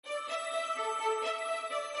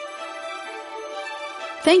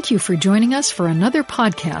Thank you for joining us for another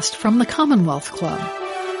podcast from the Commonwealth Club.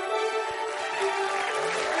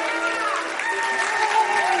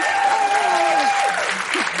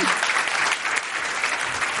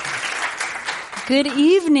 Good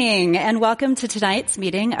evening, and welcome to tonight's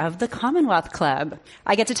meeting of the Commonwealth Club.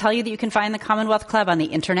 I get to tell you that you can find the Commonwealth Club on the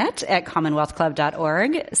internet at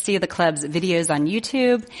commonwealthclub.org, see the club's videos on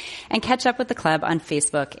YouTube, and catch up with the club on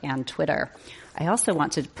Facebook and Twitter. I also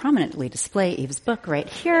want to prominently display Eve's book right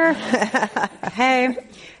here. Hey.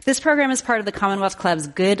 This program is part of the Commonwealth Club's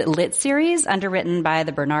Good Lit series, underwritten by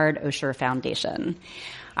the Bernard Osher Foundation.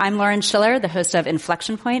 I'm Lauren Schiller, the host of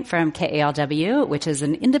Inflection Point from KALW, which is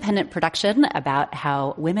an independent production about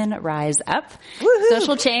how women rise up,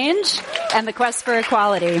 social change, and the quest for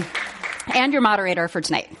equality, and your moderator for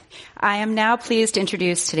tonight. I am now pleased to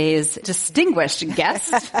introduce today's distinguished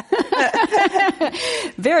guest,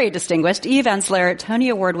 very distinguished, Eve Ensler, Tony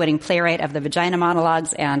Award-winning playwright of the Vagina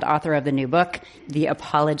Monologues and author of the new book, The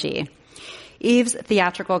Apology. Eve's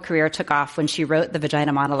theatrical career took off when she wrote the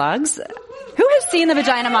Vagina Monologues. Who has seen the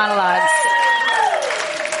Vagina Monologues?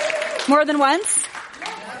 More than once?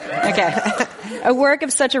 Okay. A work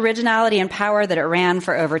of such originality and power that it ran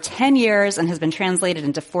for over 10 years and has been translated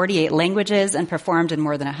into 48 languages and performed in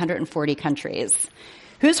more than 140 countries.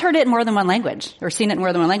 Who's heard it in more than one language or seen it in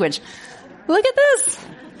more than one language? Look at this.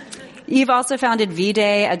 Eve also founded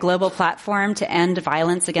V-Day, a global platform to end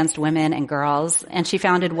violence against women and girls, and she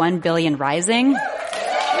founded 1 Billion Rising.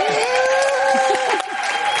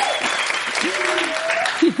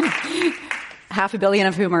 Half a billion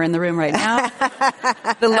of whom are in the room right now.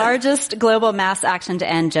 The largest global mass action to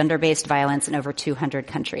end gender-based violence in over 200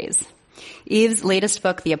 countries. Eve's latest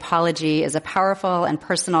book, The Apology, is a powerful and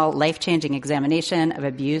personal, life-changing examination of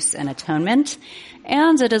abuse and atonement,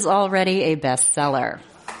 and it is already a bestseller.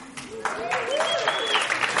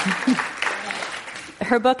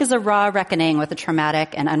 Her book is a raw reckoning with a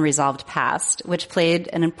traumatic and unresolved past, which played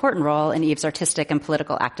an important role in Eve's artistic and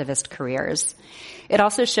political activist careers. It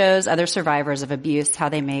also shows other survivors of abuse how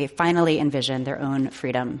they may finally envision their own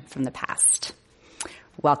freedom from the past.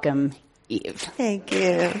 Welcome, Eve. Thank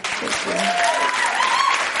you.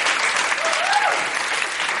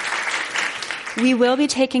 We will be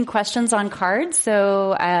taking questions on cards,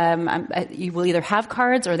 so you will either have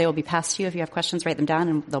cards or they will be passed to you. If you have questions, write them down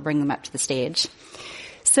and they'll bring them up to the stage.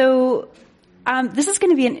 So this is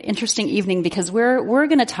going to be an interesting evening because we're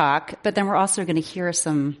going to talk, but then we're also going to hear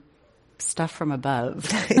some stuff from above.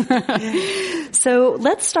 So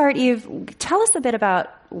let's start, Eve. Tell us a bit about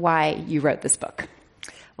why you wrote this book.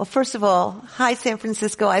 Well, first of all, hi, San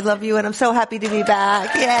Francisco. I love you, and I'm so happy to be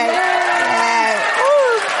back. Yay! Yay.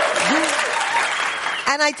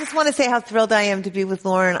 And I just want to say how thrilled I am to be with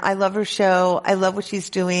Lauren. I love her show. I love what she's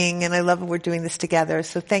doing, and I love that we're doing this together.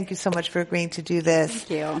 So thank you so much for agreeing to do this.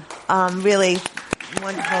 Thank you. Really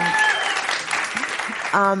wonderful.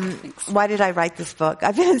 Why did I write this book?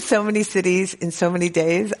 I've been in so many cities in so many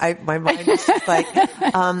days. My mind is just like,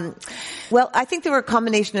 well, I think there were a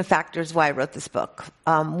combination of factors why I wrote this book.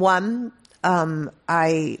 One,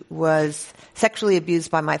 I was sexually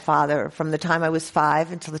abused by my father from the time I was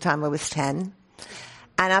 5 until the time I was 10.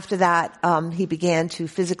 And after that, he began to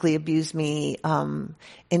physically abuse me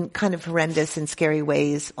in kind of horrendous and scary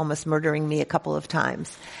ways, almost murdering me a couple of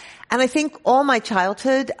times. And I think all my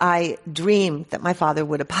childhood, I dreamed that my father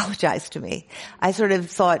would apologize to me. I sort of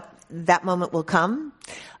thought that moment will come.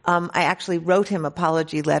 I actually wrote him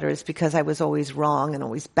apology letters because I was always wrong and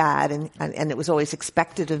always bad, and it was always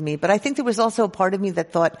expected of me. But I think there was also a part of me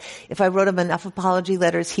that thought if I wrote him enough apology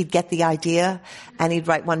letters, he'd get the idea and he'd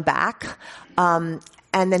write one back.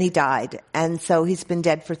 And then he died. And so he's been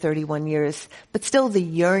dead for 31 years. But still the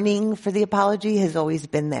yearning for the apology has always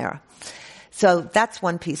been there. So that's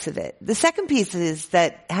one piece of it. The second piece is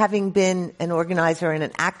that having been an organizer and an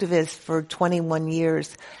activist for 21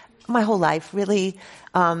 years, my whole life really,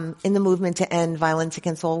 in the movement to end violence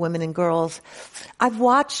against all women and girls, I've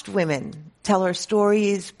watched women tell our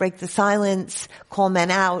stories, break the silence, call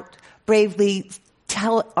men out, bravely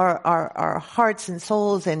tell our hearts and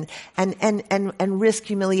souls and risk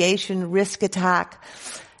humiliation, risk attack.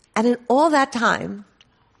 And in all that time,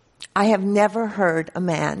 I have never heard a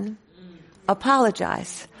man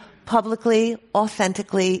apologize publicly,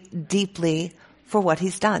 authentically, deeply for what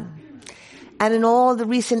he's done. And in all the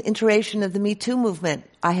recent iteration of the Me Too movement,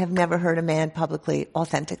 I have never heard a man publicly,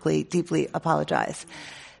 authentically, deeply apologize.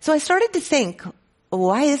 So I started to think,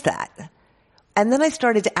 why is that? And then I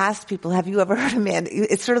started to ask people, have you ever heard a man?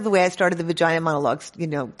 It's sort of the way I started the vagina monologues,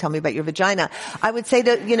 tell me about your vagina. I would say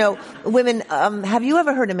to, women, have you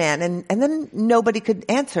ever heard a man? And then nobody could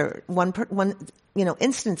answer one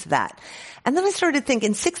instance of that. And then I started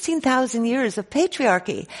thinking, 16,000 years of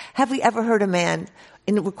patriarchy, have we ever heard a man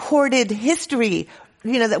in recorded history,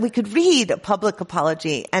 that we could read a public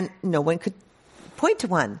apology? And no one could point to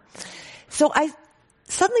one. So I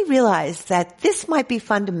suddenly realized that this might be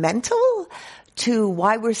fundamental to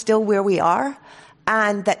why we're still where we are,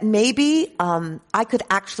 and that maybe I could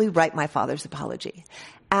actually write my father's apology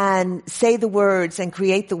and say the words and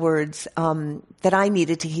create the words that I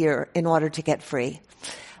needed to hear in order to get free.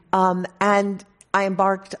 And I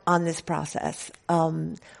embarked on this process,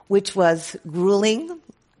 which was grueling,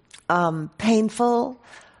 painful,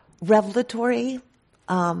 revelatory,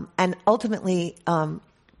 and ultimately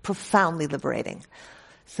profoundly liberating.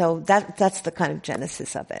 So that's the kind of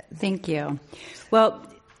genesis of it. Thank you. Well,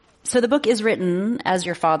 so the book is written as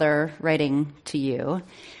your father writing to you.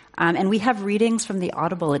 And we have readings from the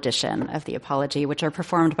Audible edition of the Apology, which are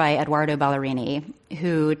performed by Eduardo Ballerini,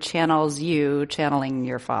 who channels you channeling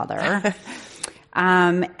your father.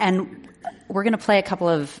 And we're going to play a couple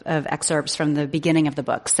of excerpts from the beginning of the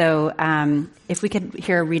book. So if we could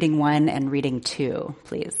hear reading 1 and reading 2,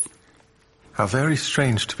 please. How very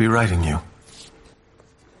strange to be writing you.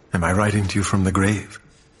 Am I writing to you from the grave?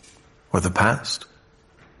 Or the past?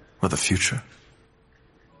 Or the future?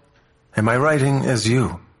 Am I writing as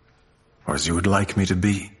you? Or as you would like me to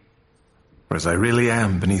be? Or as I really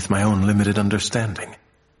am beneath my own limited understanding?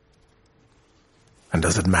 And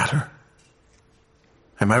does it matter?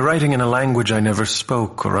 Am I writing in a language I never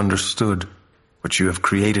spoke or understood, which you have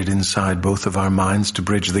created inside both of our minds to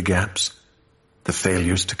bridge the gaps, the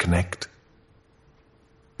failures to connect?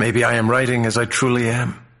 Maybe I am writing as I truly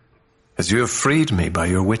am, as you have freed me by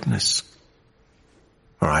your witness.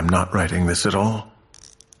 Or I'm not writing this at all,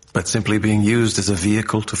 but simply being used as a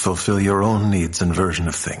vehicle to fulfill your own needs and version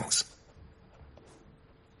of things.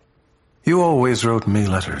 You always wrote me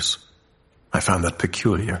letters. I found that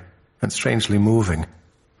peculiar and strangely moving.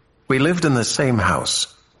 We lived in the same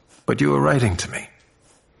house, but you were writing to me.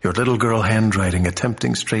 Your little girl handwriting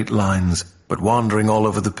attempting straight lines, but wandering all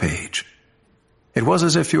over the page. It was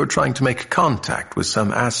as if you were trying to make contact with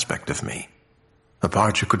some aspect of me, a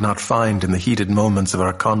part you could not find in the heated moments of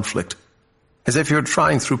our conflict, as if you were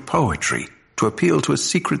trying through poetry to appeal to a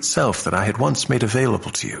secret self that I had once made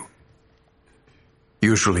available to you.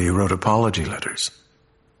 Usually you wrote apology letters.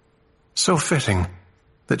 So fitting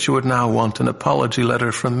that you would now want an apology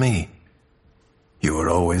letter from me. You were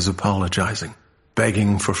always apologizing,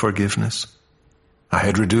 begging for forgiveness. I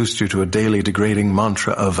had reduced you to a daily degrading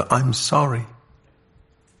mantra of, I'm sorry.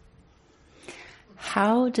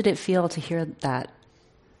 How did it feel to hear that?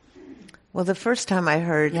 Well, the first time I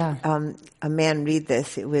heard a man read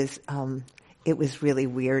this, it was really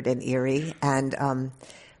weird and eerie, and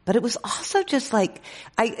but it was also just like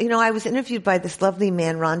I was interviewed by this lovely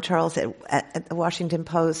man, Ron Charles, at the Washington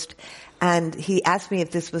Post, and he asked me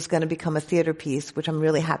if this was going to become a theater piece, which I'm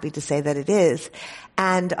really happy to say that it is.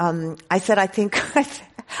 And I said, I think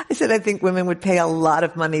women would pay a lot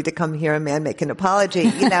of money to come hear a man make an apology,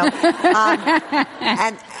 and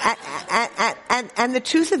the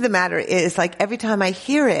truth of the matter is, like, every time I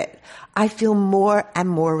hear it, I feel more and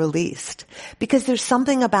more released, because there's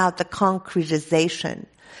something about the concretization.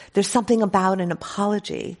 There's something about an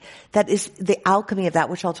apology that is the alchemy of that,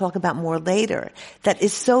 which I'll talk about more later, that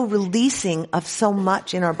is so releasing of so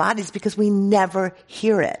much in our bodies because we never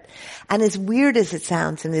hear it. And as weird as it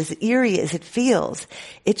sounds and as eerie as it feels,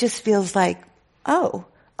 it just feels like, oh,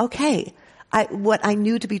 okay. What I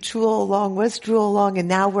knew to be true all along was true all along, and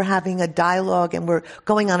now we're having a dialogue and we're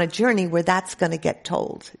going on a journey where that's going to get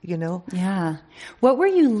told, Yeah. What were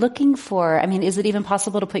you looking for? I mean, is it even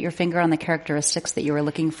possible to put your finger on the characteristics that you were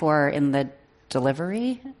looking for in the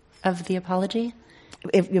delivery of the apology?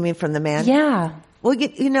 If you mean from the man? Yeah. Well,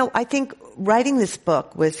 I think writing this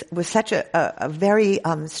book was such a very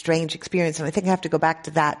strange experience, and I think I have to go back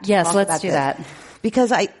to that. Yes, let's do that.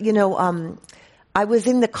 Because I was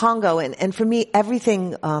in the Congo, and for me,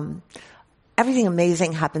 everything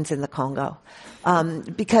amazing happens in the Congo,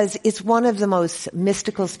 because it's one of the most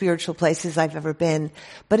mystical, spiritual places I've ever been.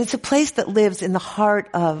 But it's a place that lives in the heart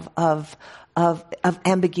of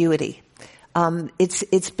ambiguity.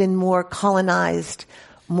 It's been more colonized.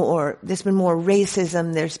 There's been more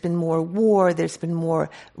racism, there's been more war, there's been more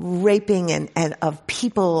raping and of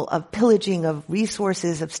people, of pillaging of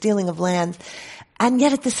resources, of stealing of land. And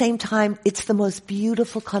yet at the same time, it's the most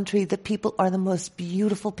beautiful country. The people are the most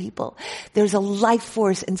beautiful people. There's a life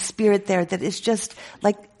force and spirit there that is just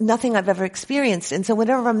like nothing I've ever experienced. And so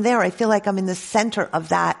whenever I'm there, I feel like I'm in the center of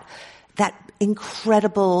that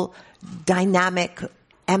incredible dynamic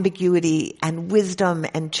ambiguity and wisdom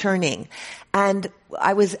and churning. And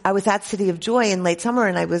I was at City of Joy in late summer,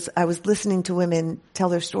 and I was listening to women tell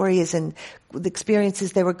their stories and the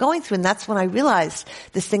experiences they were going through, and that's when I realized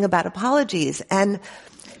this thing about apologies. And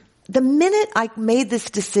the minute I made this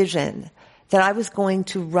decision that I was going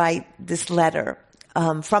to write this letter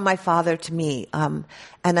from my father to me, and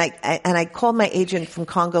I called my agent from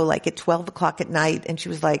Congo like at 12 o'clock at night, and she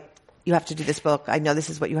was like, "You have to do this book. I know this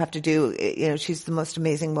is what you have to do." You know, she's the most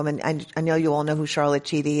amazing woman. I know you all know who Charlotte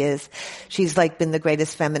Chidi is. She's like been the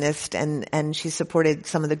greatest feminist, and she's supported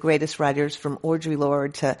some of the greatest writers from Audre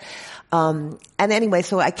Lorde to, and anyway,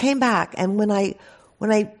 so I came back, and when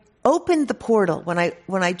I opened the portal, when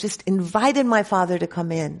I just invited my father to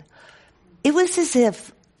come in, it was as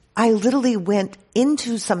if I literally went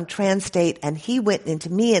into some trance state, and he went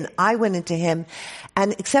into me and I went into him.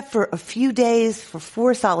 And except for a few days, for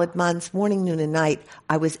 4 solid months, morning, noon, and night,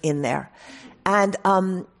 I was in there. And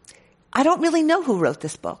I don't really know who wrote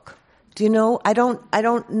this book. Do you know? I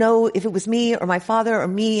don't know if it was me or my father or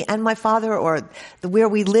me and my father or where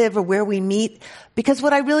we live or where we meet. Because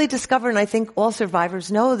what I really discovered, and I think all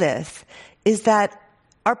survivors know this, is that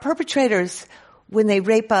our perpetrators, when they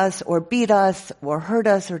rape us or beat us or hurt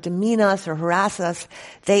us or demean us or harass us,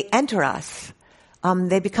 they enter us.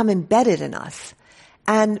 They become embedded in us.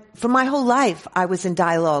 And for my whole life, I was in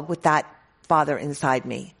dialogue with that father inside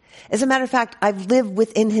me. As a matter of fact, I've lived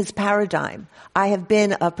within his paradigm. I have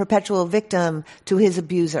been a perpetual victim to his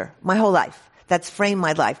abuser my whole life. That's framed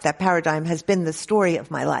my life. That paradigm has been the story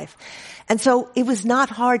of my life. And so it was not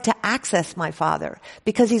hard to access my father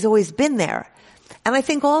because he's always been there. And I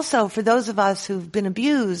think also for those of us who've been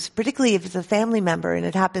abused, particularly if it's a family member and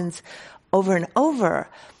it happens over and over,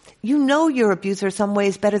 you know your abuser some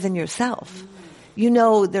ways better than yourself. You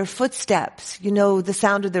know their footsteps. You know the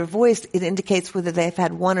sound of their voice. It indicates whether they've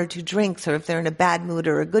had 1 or 2 drinks or if they're in a bad mood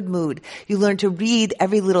or a good mood. You learn to read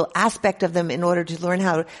every little aspect of them in order to learn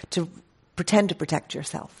how to pretend to protect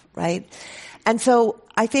yourself, right? And so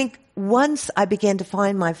I think once I began to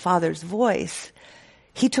find my father's voice,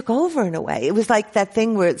 he took over in a way. It was like that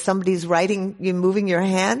thing where somebody's writing, you're moving your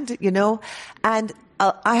hand, you know? And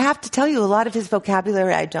I have to tell you, a lot of his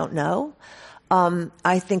vocabulary I don't know.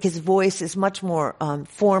 I think his voice is much more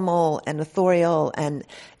formal and authorial, and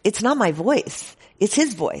it's not my voice. It's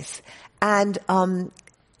his voice. And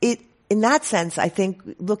in that sense, I think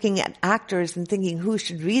looking at actors and thinking who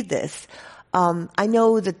should read this, I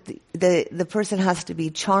know that the person has to be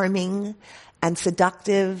charming and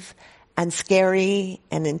seductive and scary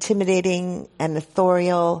and intimidating and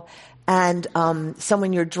authorial and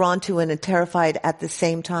someone you're drawn to and terrified at the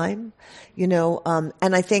same time, you know.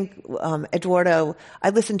 And I think Eduardo, I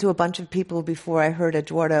listened to a bunch of people before I heard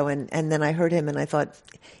Eduardo, and then I heard him and I thought,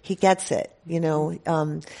 he gets it, you know.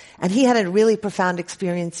 And he had a really profound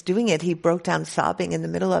experience doing it. He broke down sobbing in the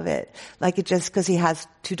middle of it, like it just because he has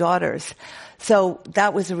 2 daughters. So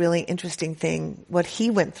that was a really interesting thing, what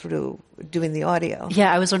he went through doing the audio.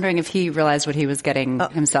 Yeah, I was wondering if he realized what he was getting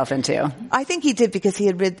himself into. I think he did because he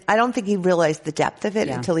had read, I don't think he realized the depth of it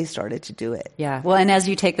until he started to do it. Yeah. Well, and as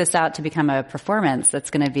you take this out to become a performance,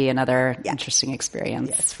 that's going to be another interesting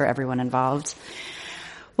experience for everyone involved.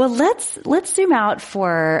 Well, let's zoom out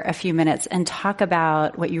for a few minutes and talk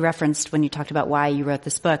about what you referenced when you talked about why you wrote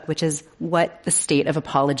this book, which is what the state of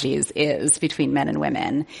apologies is between men and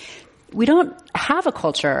women. We don't have a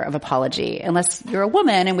culture of apology unless you're a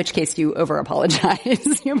woman, in which case you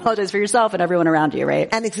over-apologize. You apologize for yourself and everyone around you, right?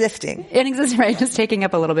 And existing, right? Just taking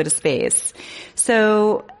up a little bit of space.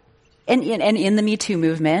 So, and in the Me Too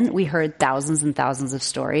movement, we heard thousands and thousands of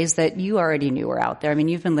stories that you already knew were out there. I mean,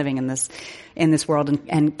 you've been living in this world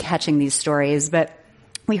and catching these stories, but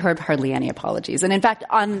we heard hardly any apologies. And in fact,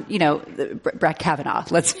 on, Brett Kavanaugh,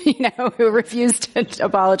 who refused to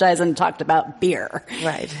apologize and talked about beer.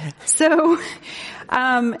 Right. So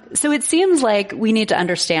it seems like we need to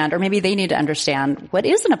understand, or maybe they need to understand, what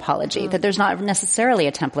is an apology, that there's not necessarily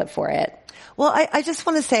a template for it. Well, I just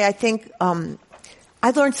want to say, I think, I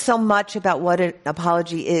learned so much about what an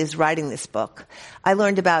apology is writing this book. I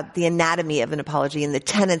learned about the anatomy of an apology and the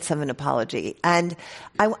tenets of an apology. And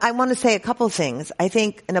I want to say a couple things. I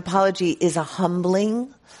think an apology is a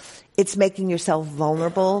humbling. It's making yourself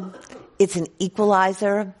vulnerable. It's an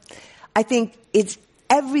equalizer. I think it's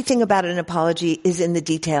everything about an apology is in the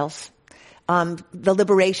details. The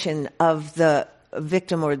liberation of the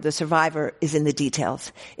victim or the survivor is in the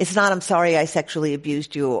details. It's not, I'm sorry I sexually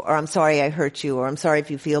abused you, or I'm sorry I hurt you, or I'm sorry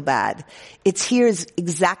if you feel bad. It's here's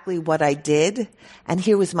exactly what I did, and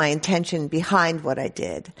here was my intention behind what I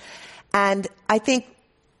did. And I think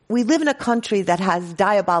we live in a country that has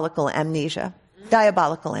diabolical amnesia.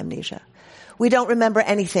 Diabolical amnesia. We don't remember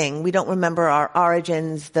anything. We don't remember our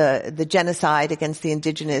origins, the genocide against the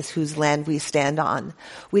indigenous whose land we stand on.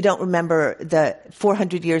 We don't remember the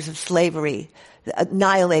 400 years of slavery,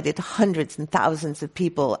 annihilated hundreds and thousands of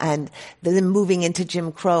people, and then moving into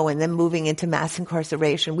Jim Crow and then moving into mass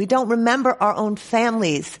incarceration. We don't remember our own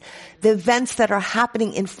families. The events that are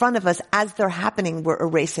happening in front of us as they're happening, we're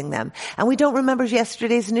erasing them. And we don't remember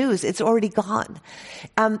yesterday's news. It's already gone.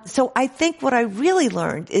 So I think what I really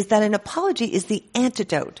learned is that an apology is the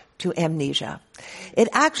antidote to amnesia. It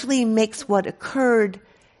actually makes what occurred,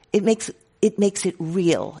 it makes it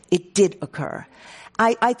real. It did occur.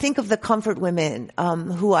 I think of the comfort women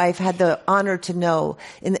who I've had the honor to know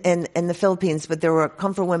in the Philippines, but there were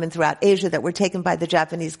comfort women throughout Asia that were taken by the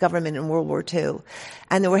Japanese government in World War II.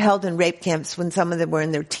 And they were held in rape camps when some of them were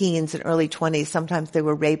in their teens and early 20s. Sometimes they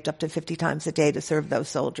were raped up to 50 times a day to serve those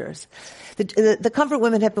soldiers. The comfort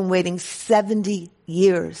women have been waiting 70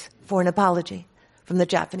 years for an apology from the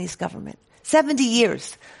Japanese government. 70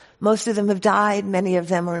 years. Most of them have died. Many of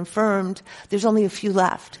them are infirmed. There's only a few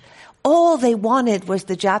left. All they wanted was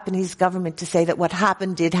the Japanese government to say that what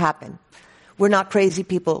happened did happen. We're not crazy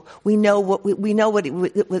people. We know what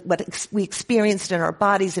we experienced in our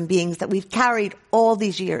bodies and beings that we've carried all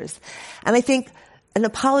these years. And I think an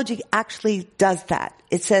apology actually does that.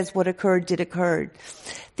 It says what occurred did occur.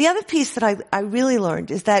 The other piece that I really learned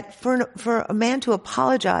is that for a man to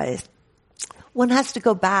apologize, one has to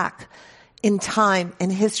go back in time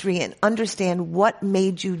and history and understand what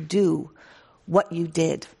made you do what you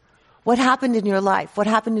did. What happened in your life? What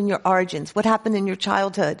happened in your origins? What happened in your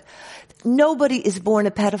childhood? Nobody is born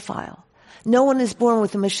a pedophile. No one is born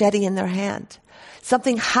with a machete in their hand.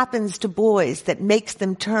 Something happens to boys that makes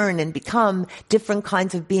them turn and become different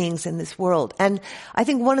kinds of beings in this world. And I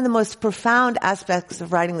think one of the most profound aspects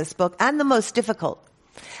of writing this book, and the most difficult,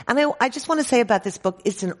 and I just want to say about this book,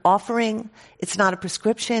 it's an offering. It's not a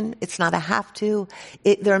prescription. It's not a have to.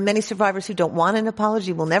 There are many survivors who don't want an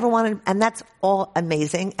apology, will never want it, and that's all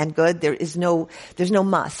amazing and good. There's no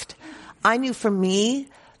must. I knew for me,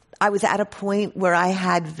 I was at a point where I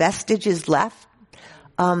had vestiges left.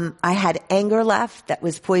 I had anger left that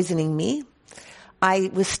was poisoning me.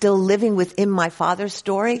 I was still living within my father's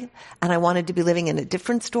story, and I wanted to be living in a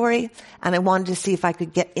different story, and I wanted to see if I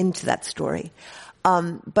could get into that story.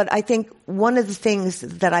 But I think one of the things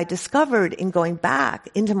that I discovered in going back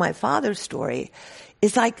into my father's story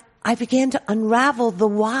is like I began to unravel the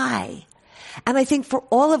why. And I think for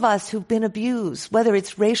all of us who've been abused, whether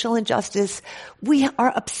it's racial injustice, we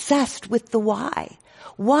are obsessed with the why.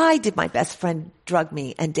 Why did my best friend drug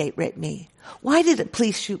me and date rape me? Why did the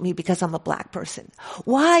police shoot me because I'm a black person?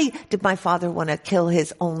 Why did my father want to kill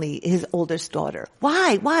his oldest daughter?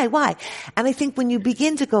 Why? And I think when you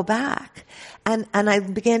begin to go back, and I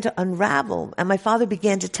began to unravel, and my father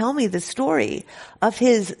began to tell me the story of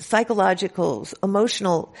his psychological,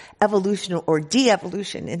 emotional evolution or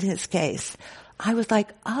de-evolution in his case, I was like,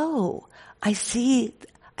 oh, I see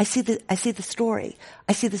the story.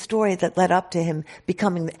 I see the story that led up to him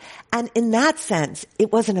becoming, and in that sense,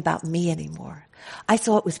 it wasn't about me anymore. I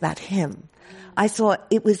saw it was about him. I saw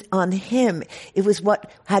it was on him. It was what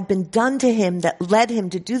had been done to him that led him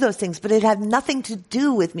to do those things, but it had nothing to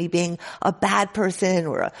do with me being a bad person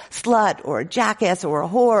or a slut or a jackass or a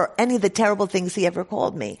whore or any of the terrible things he ever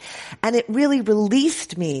called me. And it really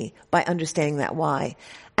released me by understanding that why.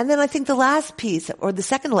 And then I think the last piece, or the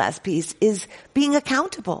second to last piece, is being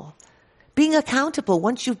accountable. Being accountable.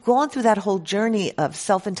 Once you've gone through that whole journey of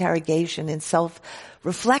self-interrogation and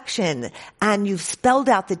self-reflection, and you've spelled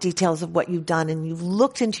out the details of what you've done, and you've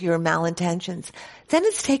looked into your malintentions, then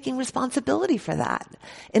it's taking responsibility for that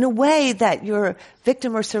in a way that your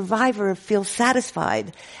victim or survivor feels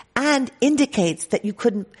satisfied and indicates that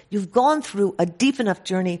you've gone through a deep enough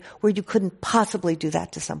journey where you couldn't possibly do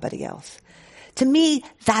that to somebody else. To me,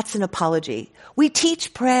 that's an apology. We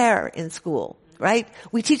teach prayer in school, right?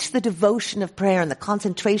 We teach the devotion of prayer and the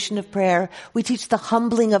concentration of prayer. We teach the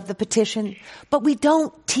humbling of the petition, but we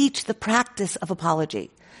don't teach the practice of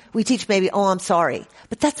apology. We teach maybe, oh, I'm sorry,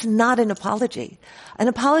 but that's not an apology. An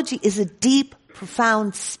apology is a deep,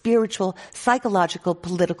 profound, spiritual, psychological,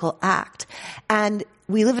 political act. And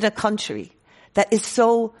we live in a country that is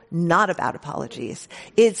so not about apologies.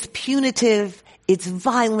 It's punitive, it's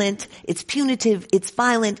violent, it's punitive, it's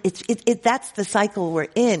violent, that's the cycle we're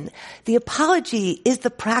in. The apology is the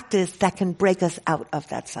practice that can break us out of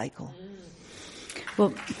that cycle.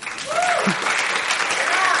 Well,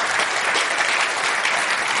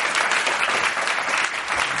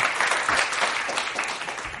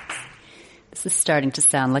 this is starting to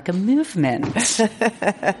sound like a movement.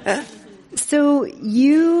 So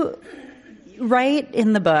you write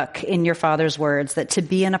in the book, in your father's words, that to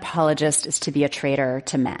be an apologist is to be a traitor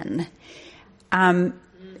to men. And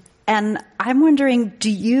I'm wondering,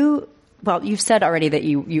 you've said already that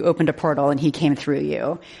you opened a portal and he came through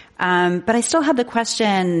you. But I still have the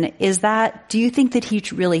question, do you think that he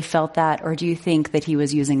really felt that, or do you think that he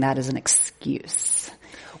was using that as an excuse?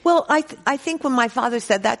 Well, I think when my father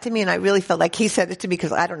said that to me, and I really felt like he said it to me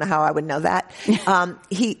because I don't know how I would know that,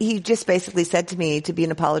 he just basically said to me, to be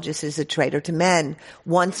an apologist is a traitor to men.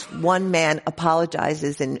 Once one man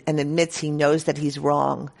apologizes and admits he knows that he's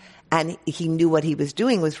wrong, and he knew what he was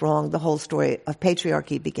doing was wrong, the whole story of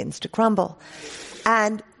patriarchy begins to crumble.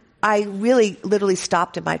 And I really literally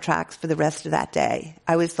stopped in my tracks for the rest of that day.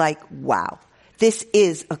 I was like, wow. This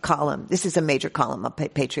is a column. This is a major column of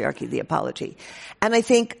patriarchy, the apology. And I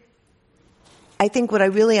think what I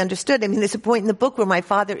really understood, there's a point in the book where my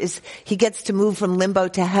father he gets to move from limbo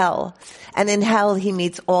to hell. And in hell, he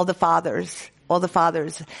meets all the fathers.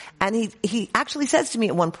 And he actually says to me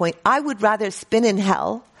at one point, I would rather spin in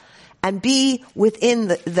hell and be within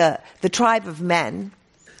the tribe of men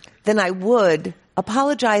than I would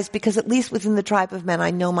apologize, because at least within the tribe of men,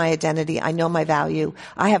 I know my identity, I know my value,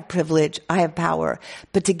 I have privilege, I have power.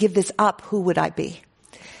 But to give this up, who would I be?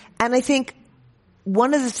 And I think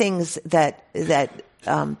one of the things that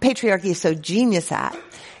patriarchy is so genius at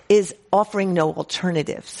is offering no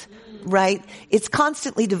alternatives, right? It's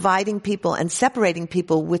constantly dividing people and separating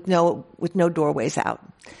people with no doorways out.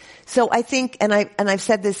 So I think, and I've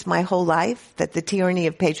said this my whole life, that the tyranny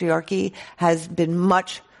of patriarchy has been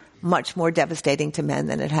much more devastating to men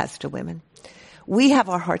than it has to women. We have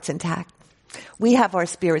our hearts intact. We have our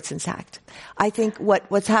spirits intact. I think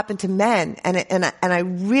what's happened to men, and I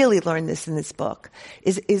really learned this in this book,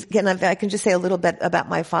 is again, I can just say a little bit about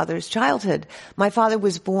my father's childhood. My father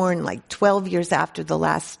was born like 12 years after the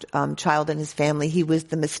last child in his family. He was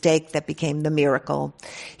the mistake that became the miracle.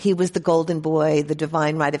 He was the golden boy, the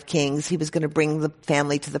divine right of kings. He was going to bring the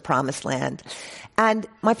family to the promised land. And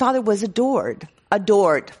my father was adored.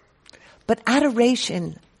 But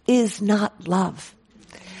adoration is not love.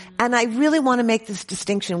 And I really want to make this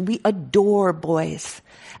distinction. We adore boys.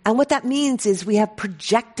 And what that means is we have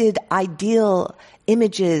projected ideal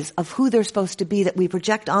images of who they're supposed to be that we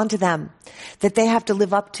project onto them, that they have to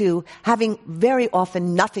live up to, having very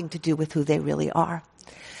often nothing to do with who they really are.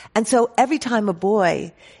 And so every time a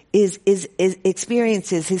boy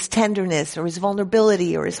experiences his tenderness or his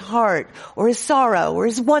vulnerability or his heart or his sorrow or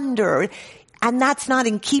his wonder, and that's not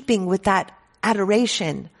in keeping with that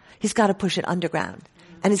adoration, he's got to push it underground.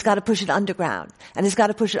 And he's got to push it underground. And he's got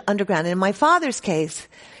to push it underground. And in my father's case,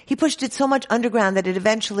 he pushed it so much underground that it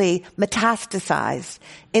eventually metastasized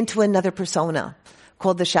into another persona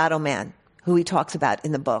called the shadow man, who he talks about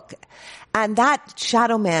in the book. And that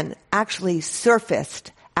shadow man actually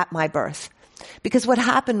surfaced at my birth. Because what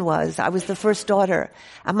happened was, I was the first daughter,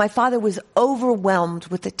 and my father was overwhelmed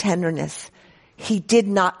with the tenderness he did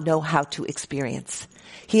not know how to experience.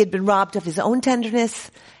 He had been robbed of his own tenderness.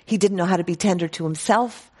 He didn't know how to be tender to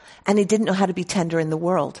himself, and he didn't know how to be tender in the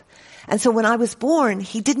world. And so when I was born,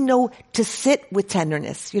 he didn't know to sit with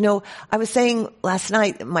tenderness. I was saying last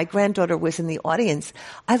night, my granddaughter was in the audience.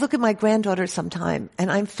 I look at my granddaughter sometime,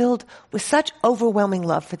 and I'm filled with such overwhelming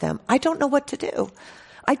love for them. I don't know what to do.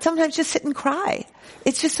 I sometimes just sit and cry.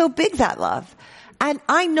 It's just so big, that love. And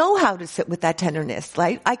I know how to sit with that tenderness.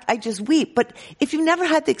 Like, I just weep. But if you've never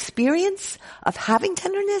had the experience of having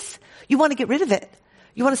tenderness, you want to get rid of it.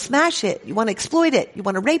 You want to smash it. You want to exploit it. You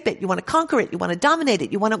want to rape it. You want to conquer it. You want to dominate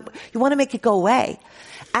it. You want to make it go away.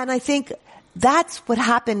 And I think that's what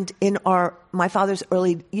happened in my father's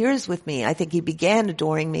early years with me. I think he began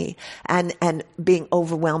adoring me and being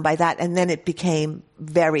overwhelmed by that. And then it became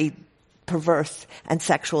very perverse and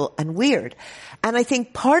sexual and weird. And I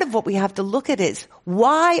think part of what we have to look at is,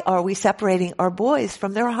 why are we separating our boys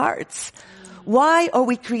from their hearts? Why are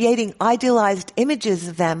we creating idealized images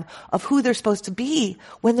of them, of who they're supposed to be,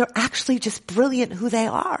 when they're actually just brilliant who they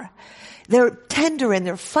are? They're tender and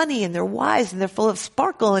they're funny and they're wise and they're full of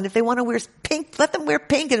sparkle. And if they want to wear pink, let them wear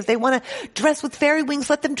pink. And if they want to dress with fairy wings,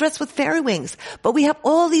 let them dress with fairy wings. But we have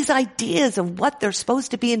all these ideas of what they're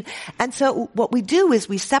supposed to be. And so what we do is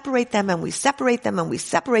we separate them and we separate them and we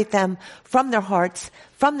separate them from their hearts,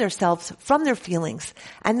 from their selves, from their feelings.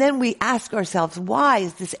 And then we ask ourselves, why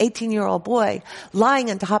is this 18-year-old boy lying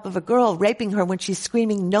on top of a girl, raping her when she's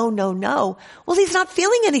screaming, no, no, no? Well, he's not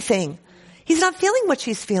feeling anything. He's not feeling what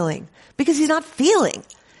she's feeling because he's not feeling.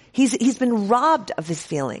 He's been robbed of his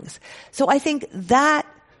feelings. So I think that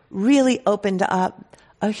really opened up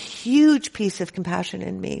a huge piece of compassion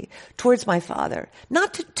in me towards my father.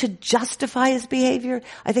 Not to justify his behavior.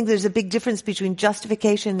 I think there's a big difference between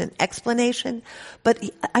justification and explanation. But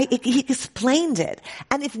he explained it.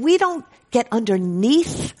 And if we don't get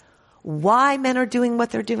underneath why men are doing what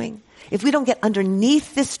they're doing, if we don't get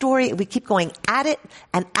underneath this story, if we keep going at it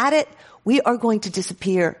and at it, we are going to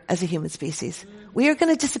disappear as a human species. We are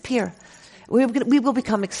going to disappear. We will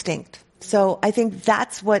become extinct. So I think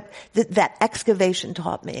that's what that excavation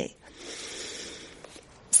taught me.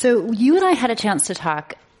 So you and I had a chance to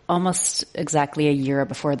talk almost exactly a year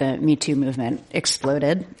before the Me Too movement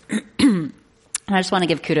exploded. And I just want to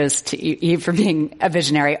give kudos to you for being a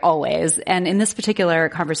visionary always. And in this particular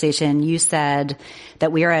conversation, you said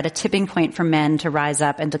that we are at a tipping point for men to rise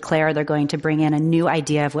up and declare they're going to bring in a new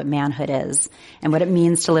idea of what manhood is and what it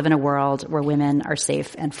means to live in a world where women are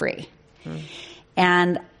safe and free.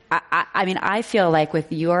 And I mean, I feel like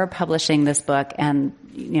with your publishing this book and,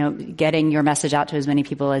 you know, getting your message out to as many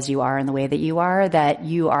people as you are in the way that you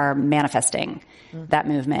are manifesting that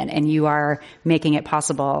movement and you are making it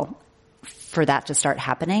possible for that to start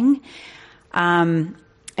happening. I mean,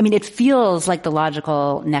 it feels like the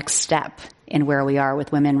logical next step in where we are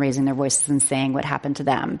with women raising their voices and saying what happened to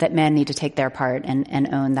them, that men need to take their part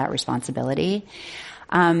and own that responsibility.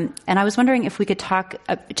 And I was wondering if we could talk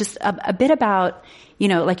just a bit about, you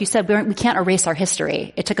know, like you said, we can't erase our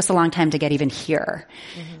history. It took us a long time to get even here.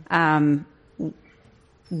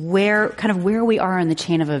 Where we are in the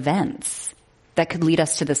chain of events that could lead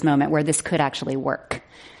us to this moment where this could actually work.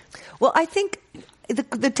 Well, I think the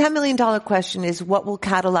 $10 million question is what will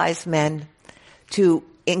catalyze men to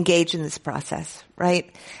engage in this process, right?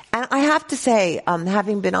 And I have to say,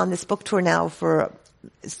 having been on this book tour now for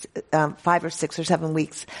 5 or 6 or 7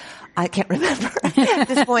 weeks, I can't remember at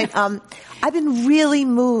this point, I've been really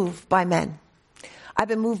moved by men. I've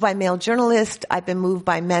been moved by male journalists. I've been moved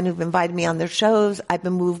by men who've invited me on their shows. I've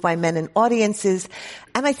been moved by men in audiences.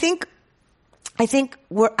 And I think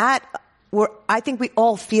we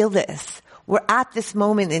all feel this. We're at this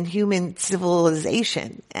moment in human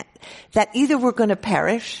civilization that either we're going to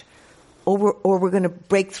perish or we're going to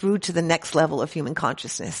break through to the next level of human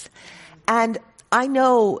consciousness. And I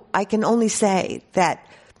know I can only say that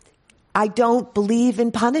I don't believe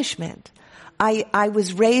in punishment. I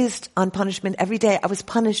was raised on punishment every day. I was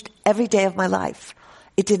punished every day of my life.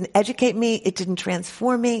 It didn't educate me. It didn't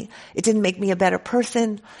transform me. It didn't make me a better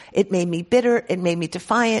person. It made me bitter. It made me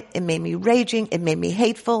defiant. It made me raging. It made me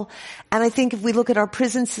hateful. And I think if we look at our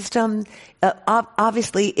prison system,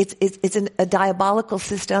 obviously it's a diabolical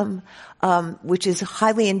system, which is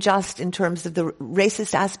highly unjust in terms of the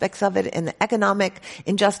racist aspects of it and the economic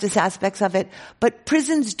injustice aspects of it. But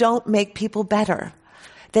prisons don't make people better.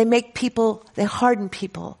 They harden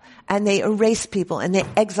people, and they erase people, and they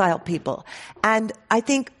exile people. And I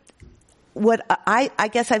think I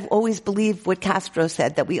guess I've always believed what Castro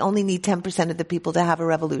said, that we only need 10% of the people to have a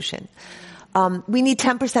revolution. We need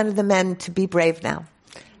 10% of the men to be brave now,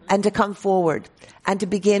 and to come forward, and to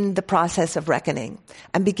begin the process of reckoning,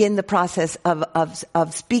 and begin the process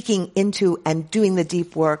of speaking into and doing the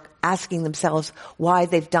deep work, asking themselves why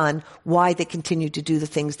they've done, why they continue to do the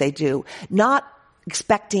things they do. Not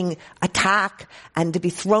expecting attack and to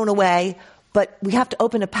be thrown away, but we have to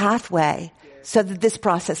open a pathway so that this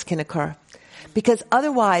process can occur. Because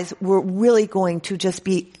otherwise we're really going to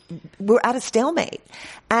we're at a stalemate.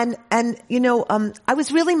 And you know, I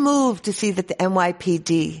was really moved to see that the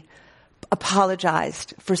NYPD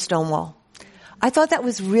apologized for Stonewall. I thought that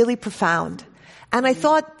was really profound. And I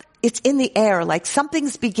thought it's in the air, like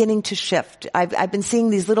something's beginning to shift. I've been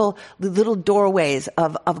seeing these little doorways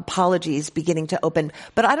of apologies beginning to open.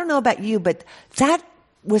 But I don't know about you, but that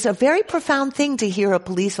was a very profound thing to hear a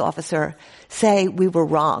police officer say, we were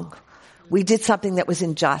wrong. We did something that was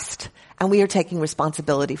unjust, and we are taking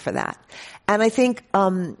responsibility for that. And I think,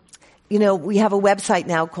 you know, we have a website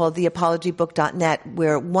now called theapologybook.net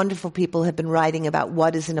where wonderful people have been writing about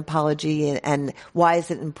what is an apology and why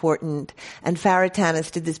is it important. And Farah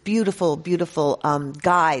Tanis did this beautiful, beautiful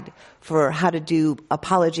guide for how to do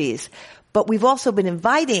apologies. But we've also been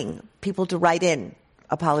inviting people to write in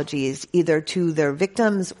apologies, either to their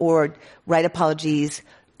victims or write apologies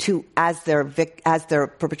to as their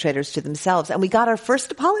perpetrators to themselves. And we got our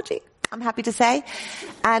first apology, I'm happy to say,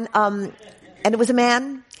 and it was a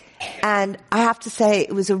man. And I have to say,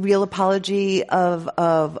 it was a real apology of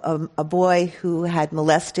a boy who had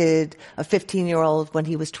molested a 15-year-old when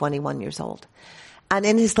he was 21 years old. And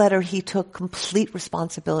in his letter, he took complete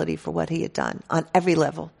responsibility for what he had done on every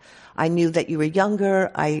level. I knew that you were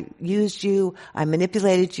younger. I used you. I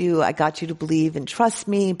manipulated you. I got you to believe and trust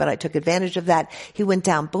me, but I took advantage of that. He went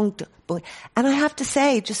down, boom, boom. And I have to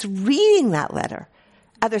say, just reading that letter,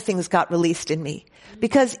 other things got released in me.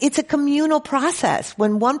 Because it's a communal process.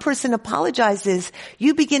 When one person apologizes,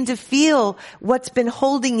 you begin to feel what's been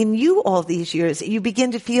holding in you all these years. You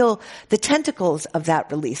begin to feel the tentacles of that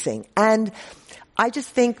releasing. And I just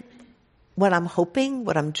think what I'm hoping,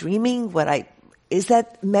 what I'm dreaming, is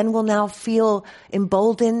that men will now feel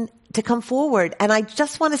emboldened to come forward. And I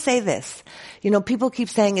just want to say this. People keep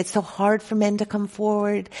saying it's so hard for men to come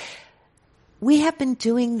forward. We have been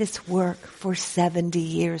doing this work for 70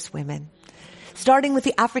 years, women. Starting with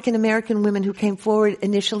the African American women who came forward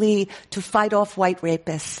initially to fight off white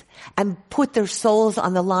rapists and put their souls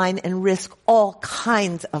on the line and risk all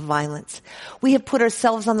kinds of violence. We have put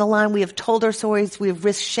ourselves on the line. We have told our stories. We have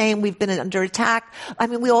risked shame. We've been under attack.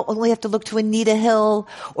 We only have to look to Anita Hill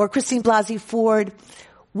or Christine Blasey Ford.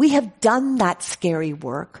 We have done that scary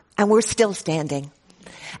work, and we're still standing.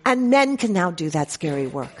 And men can now do that scary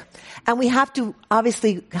work. And we have to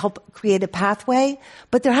obviously help create a pathway,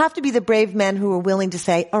 but there have to be the brave men who are willing to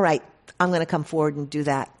say, all right, I'm going to come forward and do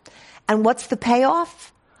that. And what's the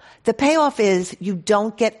payoff? The payoff is you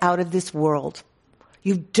don't get out of this world.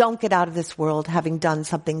 You don't get out of this world having done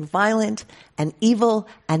something violent and evil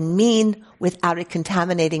and mean without it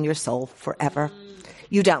contaminating your soul forever.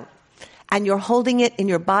 You don't. And you're holding it in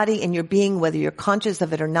your body, in your being, whether you're conscious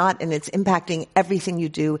of it or not, and it's impacting everything you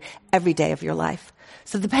do every day of your life.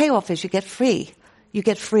 So the payoff is you get free. You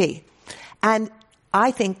get free. And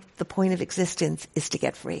I think the point of existence is to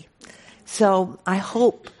get free. So I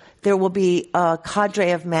hope there will be a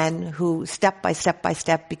cadre of men who step by step by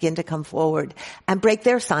step begin to come forward and break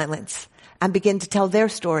their silence and begin to tell their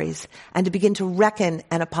stories and to begin to reckon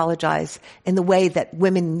and apologize in the way that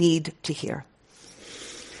women need to hear.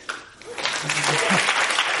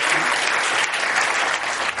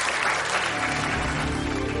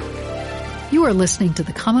 You are listening to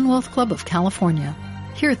the Commonwealth Club of California.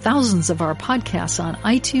 Hear thousands of our podcasts on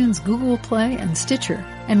iTunes, Google Play, and Stitcher.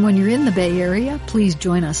 And when you're in the Bay Area, please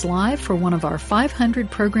join us live for one of our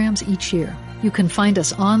 500 programs each year. You can find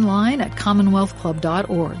us online at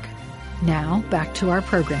commonwealthclub.org. Now, back to our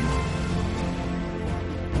program.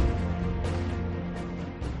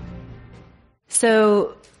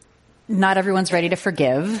 So, not everyone's ready to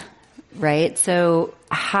forgive, right? So,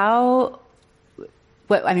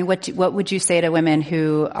 what would you say to women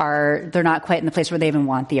who they're not quite in the place where they even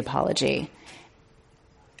want the apology?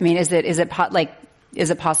 Is it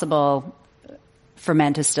possible for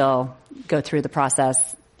men to still go through the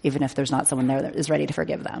process even if there's not someone there that is ready to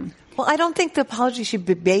forgive them? Well, I don't think the apology should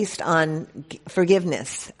be based on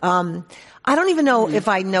forgiveness. I don't even know if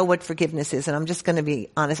I know what forgiveness is, and I'm just going to be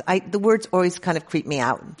honest. The words always kind of creep me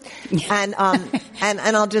out. And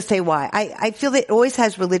I'll just say why. I feel that it always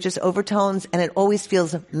has religious overtones, and it always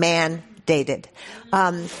feels mandated.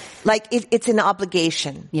 Like it's an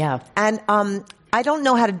obligation. Yeah. And I don't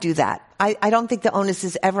know how to do that. I don't think the onus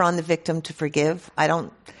is ever on the victim to forgive. But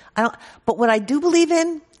what I do believe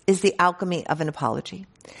in is the alchemy of an apology.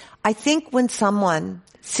 I think when someone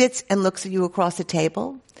sits and looks at you across the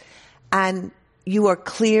table and you are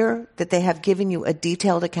clear that they have given you a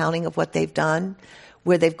detailed accounting of what they've done,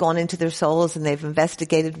 where they've gone into their souls and they've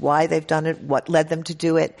investigated why they've done it, what led them to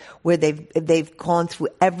do it, where they've gone through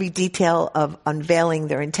every detail of unveiling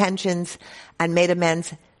their intentions and made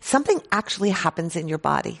amends, something actually happens in your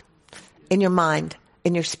body, in your mind,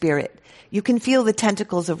 in your spirit. You can feel the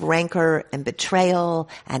tentacles of rancor and betrayal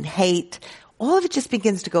and hate. All of it just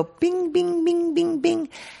begins to go bing, bing, bing, bing, bing.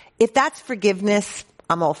 If that's forgiveness,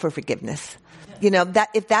 I'm all for forgiveness.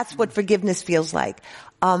 If that's what forgiveness feels like.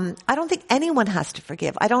 I don't think anyone has to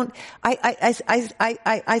forgive. I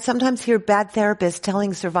sometimes hear bad therapists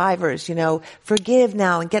telling survivors, forgive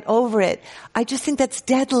now and get over it. I just think that's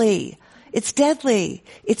deadly. It's deadly.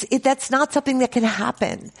 That's not something that can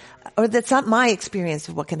happen. Or that's not my experience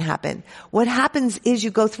of what can happen. What happens is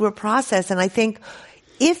you go through a process, and I think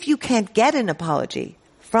if you can't get an apology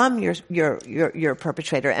from your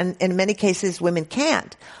perpetrator, and in many cases women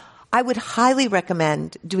can't, I would highly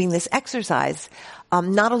recommend doing this exercise.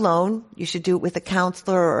 Not alone. You should do it with a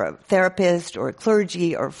counselor or a therapist or a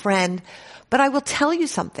clergy or a friend. But I will tell you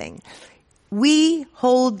something. We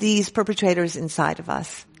hold these perpetrators inside of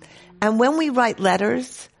us. And when we write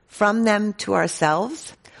letters from them to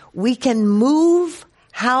ourselves, we can move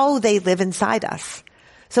how they live inside us.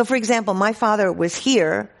 So, for example, my father was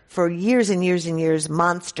here for years and years and years,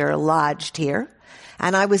 monster lodged here.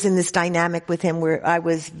 And I was in this dynamic with him where I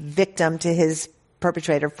was victim to his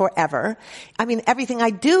perpetrator forever. I mean, everything I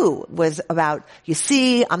do was about, you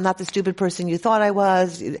see, I'm not the stupid person you thought I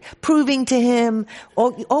was, proving to him,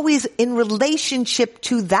 always in relationship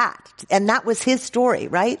to that. And that was his story,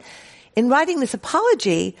 right? In writing this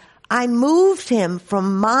apology, I moved him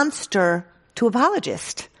from monster to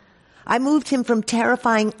apologist. I moved him from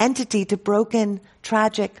terrifying entity to broken,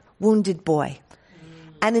 tragic, wounded boy.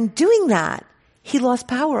 And in doing that, he lost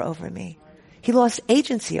power over me. He lost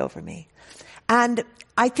agency over me. And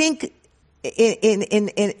I think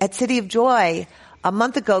at City of Joy, a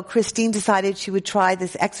month ago, Christine decided she would try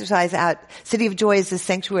this exercise out. City of Joy is a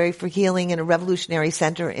sanctuary for healing and a revolutionary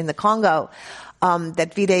center in the Congo.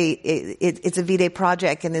 That it's a V-Day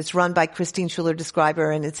project, and it's run by Christine Schuller-Describer,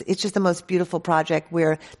 and it's just the most beautiful project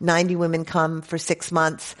where 90 women come for 6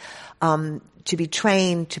 months, to be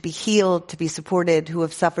trained, to be healed, to be supported, who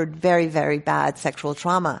have suffered very, very bad sexual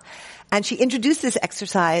trauma. And she introduced this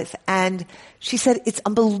exercise, and she said, it's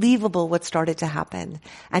unbelievable what started to happen.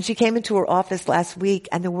 And she came into her office last week,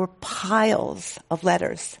 and there were piles of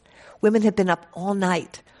letters. Women had been up all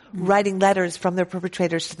night writing letters from their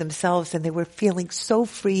perpetrators to themselves, and they were feeling so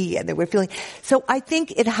free, and so I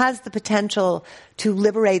think it has the potential to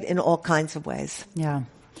liberate in all kinds of ways. Yeah.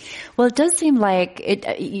 Well, it does seem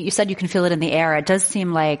like you said you can feel it in the air. It does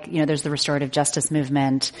seem like, there's the restorative justice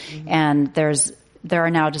movement, and there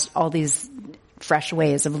are now just all these fresh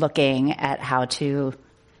ways of looking at how to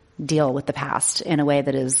deal with the past in a way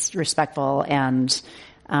that is respectful and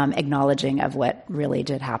acknowledging of what really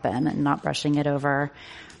did happen and not brushing it over.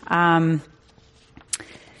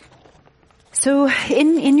 So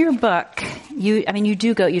in your book, you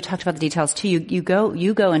talked about the details too. You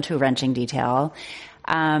go into a wrenching detail.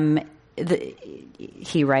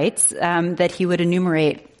 He writes, that he would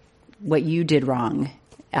enumerate what you did wrong,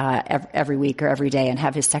 every week or every day, and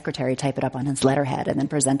have his secretary type it up on his letterhead and then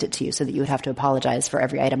present it to you so that you would have to apologize for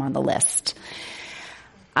every item on the list.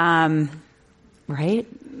 Right?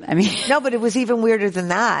 I mean, no, but it was even weirder than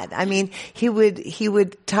that. I mean, he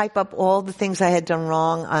would type up all the things I had done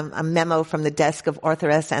wrong on a memo from the desk of Arthur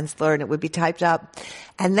S. Ensler, and it would be typed up.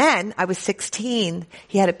 And then I was 16.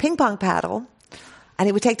 He had a ping pong paddle, and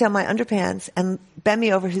he would take down my underpants and bend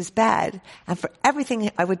me over his bed. And for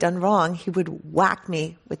everything I would done wrong, he would whack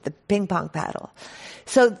me with the ping pong paddle.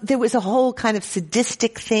 So there was a whole kind of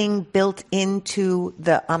sadistic thing built into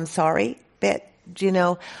the I'm sorry bit,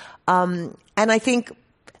 and I think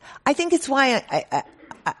it's why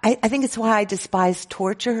I think it's why I despise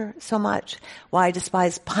torture so much, why I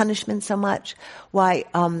despise punishment so much,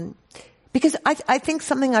 because I think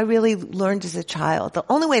something I really learned as a child, the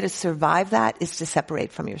only way to survive that is to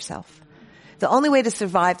separate from yourself. The only way to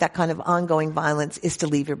survive that kind of ongoing violence is to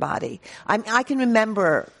leave your body. I can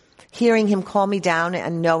remember hearing him call me down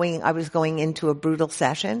and knowing I was going into a brutal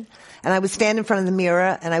session, and I would stand in front of the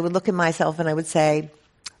mirror and I would look at myself and I would say,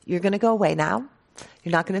 you're going to go away now.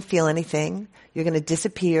 You're not going to feel anything. You're going to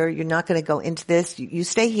disappear. You're not going to go into this. You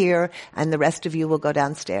stay here, and the rest of you will go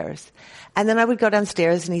downstairs. And then I would go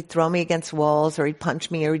downstairs, and he'd throw me against walls, or he'd punch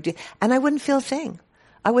me, and I wouldn't feel a thing.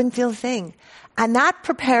 And that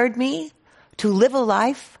prepared me to live a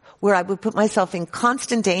life where I would put myself in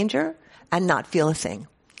constant danger and not feel a thing.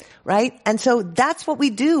 Right? And so that's what we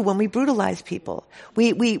do when we brutalize people.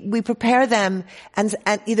 We prepare them and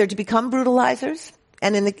either to become brutalizers.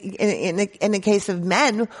 And in the case of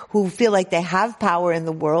men who feel like they have power in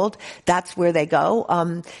the world, that's where they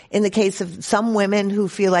go. In the case of some women who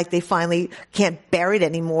feel like they finally can't bear it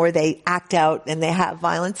anymore, they act out and they have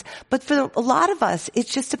violence. But for a lot of us,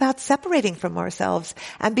 it's just about separating from ourselves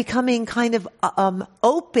and becoming kind of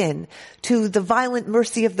open to the violent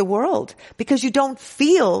mercy of the world, because you don't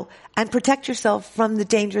feel and protect yourself from the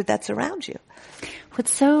danger that's around you.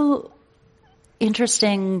 What's so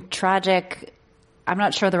interesting, tragic, I'm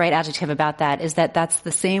not sure the right adjective about that, is that that's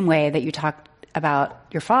the same way that you talked about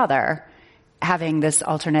your father having this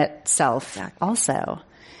alternate self also.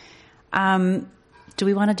 Do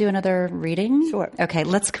we want to do another reading? Sure. Okay,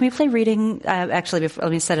 can we play reading? Actually,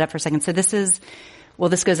 let me set it up for a second. So this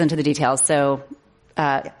goes into the details. So,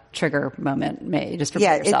 trigger moment, just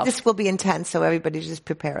prepare yourself. This will be intense, so everybody just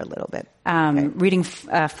prepare a little bit. Okay. Reading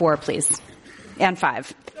 4, please. And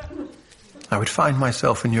 5. I would find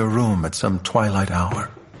myself in your room at some twilight hour.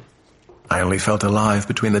 I only felt alive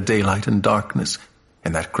between the daylight and darkness,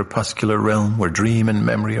 in that crepuscular realm where dream and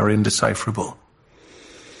memory are indecipherable.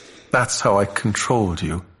 That's how I controlled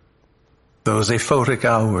you. Those aphotic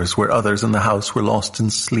hours where others in the house were lost in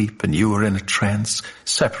sleep and you were in a trance,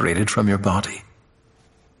 separated from your body.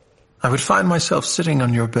 I would find myself sitting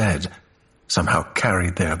on your bed, somehow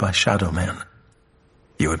carried there by shadow men.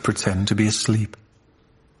 You would pretend to be asleep,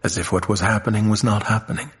 as if what was happening was not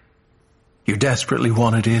happening. You desperately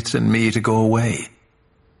wanted it and me to go away.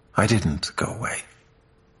 I didn't go away.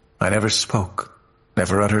 I never spoke,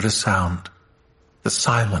 never uttered a sound. The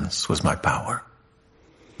silence was my power.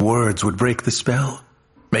 Words would break the spell,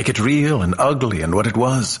 make it real and ugly and what it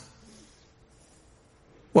was.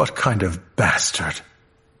 What kind of bastard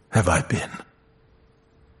have I been?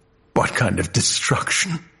 What kind of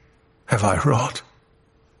destruction have I wrought?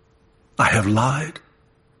 I have lied,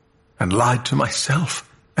 and lied to myself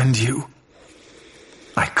and you.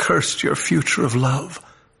 I cursed your future of love.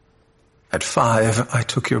 At 5, I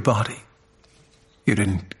took your body. You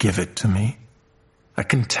didn't give it to me. I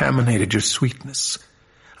contaminated your sweetness.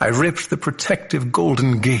 I ripped the protective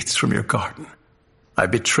golden gates from your garden. I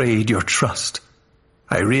betrayed your trust.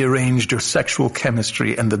 I rearranged your sexual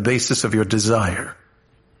chemistry and the basis of your desire.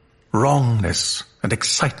 Wrongness and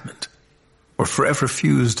excitement were forever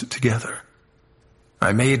fused together.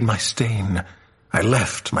 I made my stain. I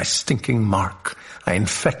left my stinking mark. I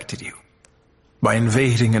infected you. By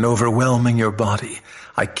invading and overwhelming your body,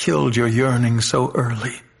 I killed your yearning so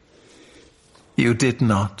early. You did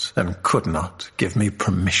not and could not give me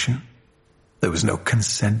permission. There was no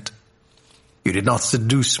consent. You did not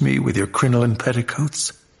seduce me with your crinoline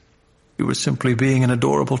petticoats. You were simply being an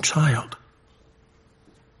adorable child.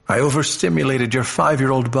 I overstimulated your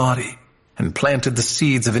 5-year-old body and planted the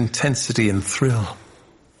seeds of intensity and thrill.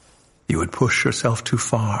 You would push yourself too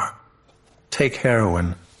far, take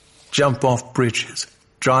heroin, jump off bridges,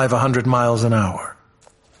 drive 100 miles an hour.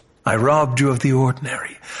 I robbed you of the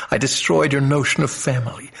ordinary. I destroyed your notion of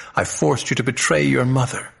family. I forced you to betray your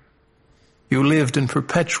mother. You lived in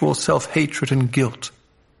perpetual self-hatred and guilt.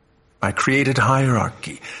 I created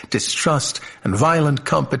hierarchy, distrust, and violent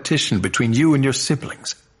competition between you and your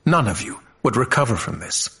siblings. None of you would recover from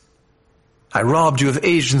this. I robbed you of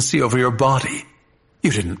agency over your body.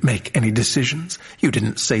 You didn't make any decisions. You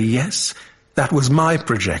didn't say yes. That was my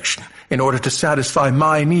projection in order to satisfy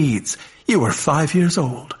my needs. You were 5 years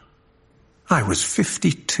old. I was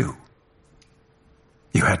 52.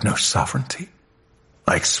 You had no sovereignty.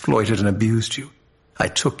 I exploited and abused you. I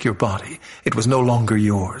took your body. It was no longer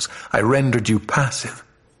yours. I rendered you passive.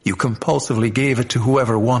 You compulsively gave it to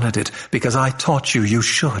whoever wanted it because I taught you you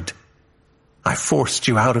should. I forced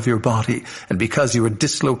you out of your body, and because you were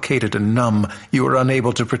dislocated and numb, you were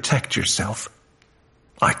unable to protect yourself.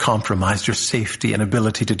 I compromised your safety and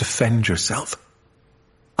ability to defend yourself.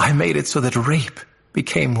 I made it so that rape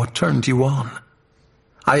became what turned you on.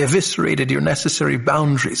 I eviscerated your necessary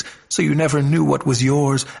boundaries so you never knew what was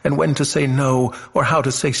yours and when to say no or how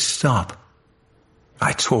to say stop.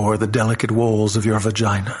 I tore the delicate walls of your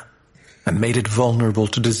vagina and made it vulnerable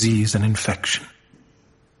to disease and infection.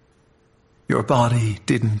 Your body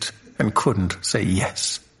didn't and couldn't say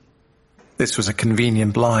yes. This was a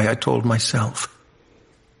convenient lie I told myself.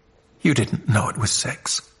 You didn't know it was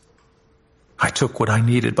sex. I took what I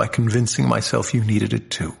needed by convincing myself you needed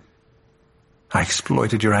it too. I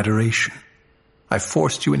exploited your adoration. I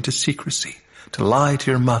forced you into secrecy, to lie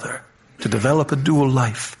to your mother, to develop a dual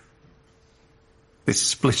life. This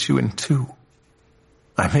split you in two.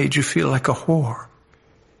 I made you feel like a whore.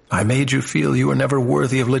 I made you feel you were never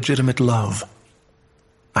worthy of legitimate love.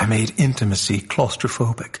 I made intimacy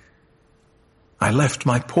claustrophobic. I left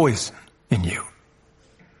my poison in you.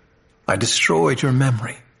 I destroyed your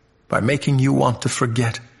memory by making you want to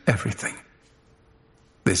forget everything.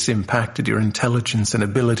 This impacted your intelligence and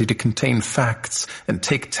ability to contain facts and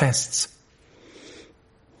take tests.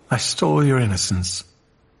 I stole your innocence.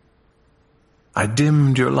 I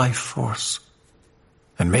dimmed your life force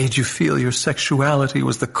and made you feel your sexuality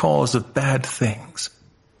was the cause of bad things.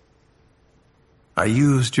 I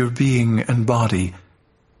used your being and body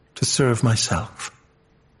to serve myself.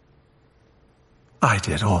 I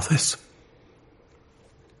did all this.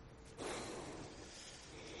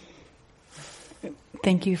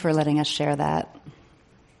 Thank you for letting us share that.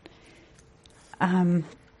 There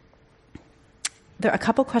are a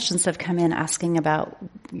couple questions that have come in asking about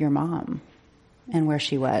your mom and where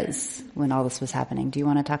she was when all this was happening. Do you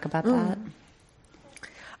want to talk about that?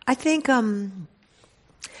 I think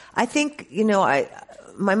I think,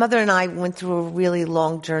 my mother and I went through a really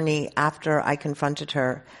long journey after I confronted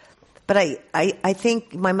her. But I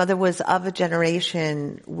think my mother was of a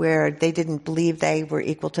generation where they didn't believe they were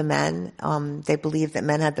equal to men. They believed that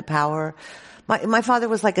men had the power. My father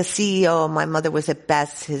was like a CEO. My mother was at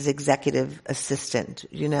best his executive assistant,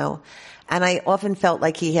 And I often felt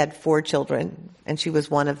like he had 4 children, and she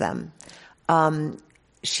was one of them.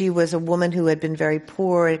 She was a woman who had been very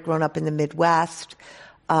poor, had grown up in the Midwest.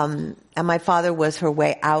 And my father was her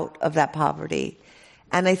way out of that poverty.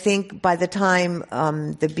 And I think by the time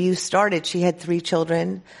the abuse started, she had 3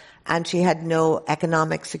 children, and she had no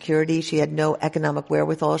economic security. She had no economic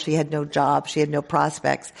wherewithal. She had no job. She had no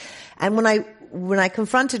prospects. And when I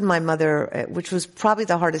confronted my mother, which was probably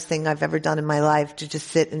the hardest thing I've ever done in my life, to just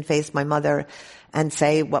sit and face my mother and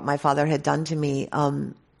say what my father had done to me,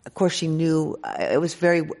 of course, she knew. It was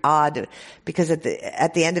very odd because at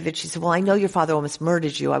the end of it, she said, "Well, I know your father almost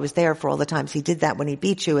murdered you. I was there for all the times he did that when he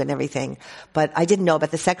beat you and everything, but I didn't know about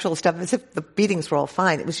the sexual stuff." As if the beatings were all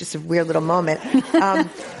fine. It was just a weird little moment.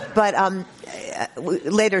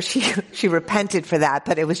 Later she repented for that,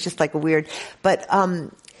 but it was just like a weird. But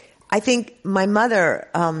I think my mother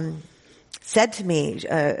said to me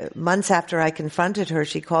months after I confronted her,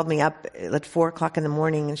 she called me up at 4:00 in the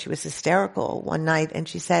morning, and she was hysterical one night, and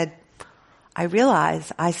she said, "I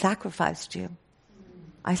realize I sacrificed you.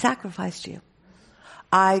 I sacrificed you.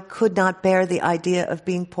 I could not bear the idea of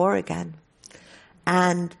being poor again.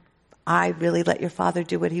 And I really let your father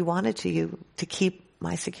do what he wanted to you to keep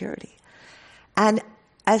my security." And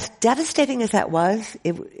as devastating as that was,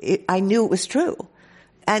 I knew it was true.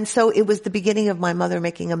 And so it was the beginning of my mother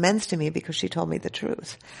making amends to me because she told me the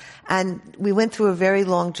truth. And we went through a very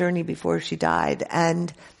long journey before she died.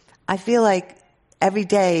 And I feel like every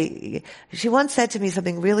day, she once said to me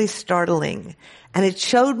something really startling, and it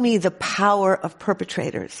showed me the power of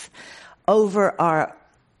perpetrators over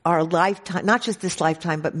our lifetime, not just this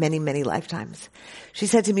lifetime, but many, many lifetimes. She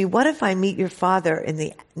said to me, "What if I meet your father in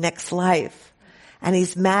the next life, and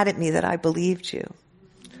he's mad at me that I believed you?"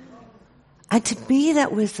 And to me,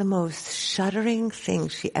 that was the most shuddering thing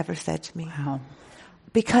she ever said to me. Wow.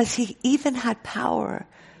 Because he even had power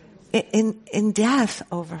in death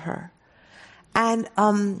over her. And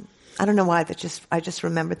I don't know why I just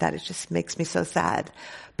remembered that. It just makes me so sad.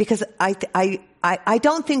 Because I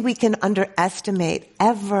don't think we can underestimate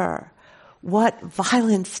ever what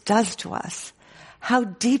violence does to us. How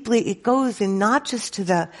deeply it goes in, not just to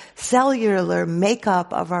the cellular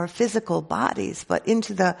makeup of our physical bodies, but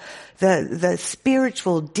into the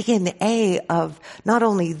spiritual DNA of not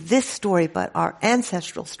only this story, but our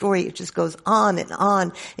ancestral story. It just goes on and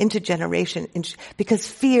on into generation, because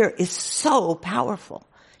fear is so powerful.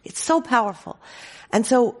 It's so powerful. And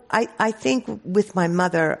so I think with my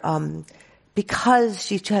mother, because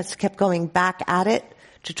she just kept going back at it,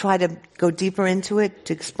 to try to go deeper into it,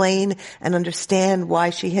 to explain and understand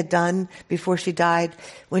why she had done before she died.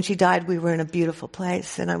 When she died, we were in a beautiful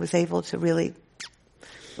place, and I was able to really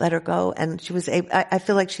let her go. And she was I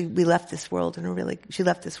feel like she left this world in a really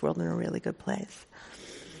good place.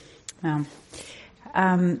 Wow.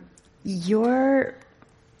 Who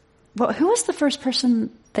was the first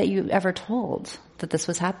person that you ever told that this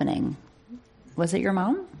was happening? Was it your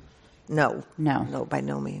mom? No, by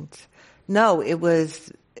no means. No, it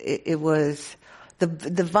was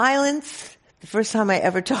the violence. The first time I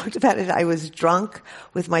ever talked about it, I was drunk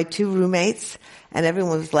with my 2 roommates, and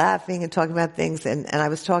everyone was laughing and talking about things, and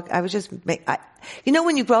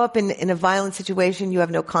when you grow up in a violent situation, you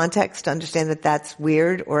have no context to understand that that's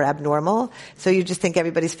weird or abnormal, so you just think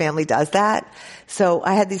everybody's family does that. So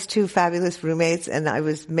I had these 2 fabulous roommates, and I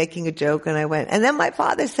was making a joke, and I went, and then my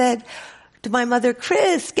father said to my mother,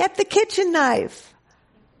 "Chris, get the kitchen knife."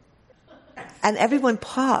 And everyone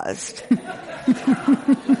paused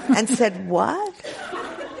and said, "What?"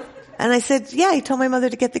 And I said, "Yeah, he told my mother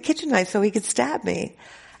to get the kitchen knife so he could stab me."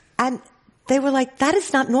 And they were like, "That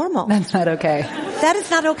is not normal. That's not okay. That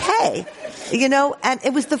is not okay." And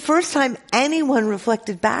it was the first time anyone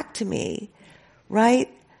reflected back to me, right,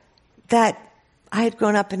 that I had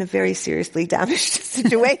grown up in a very seriously damaged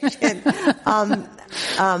situation.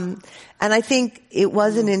 And I think it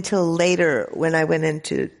wasn't until later when I went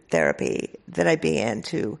into therapy that I began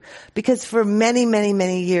to, because for many, many,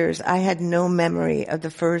 many years, I had no memory of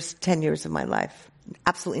the first 10 years of my life.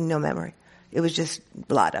 Absolutely no memory. It was just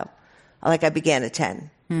blotto. Like I began at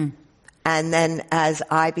 10. And then as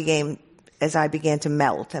I became as I began to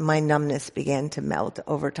melt, and my numbness began to melt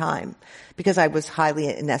over time. Because I was highly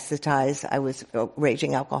anesthetized, I was a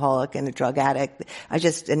raging alcoholic and a drug addict. I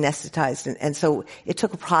just anesthetized, and so it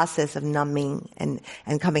took a process of numbing and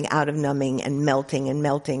coming out of numbing and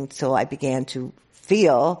melting, so I began to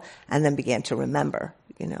feel and then began to remember,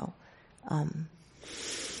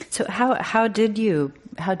 So how did you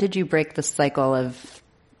break the cycle of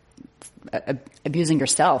abusing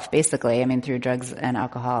yourself, basically? I mean, through drugs and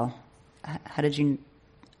alcohol. How did you?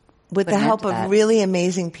 With the help of really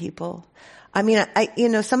amazing people. I mean,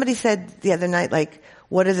 somebody said the other night, like,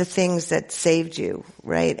 what are the things that saved you,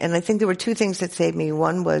 right? And I think there were two things that saved me.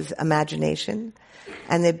 One was imagination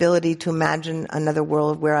and the ability to imagine another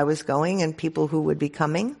world where I was going and people who would be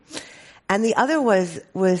coming. And the other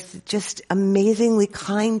was just amazingly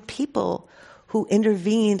kind people who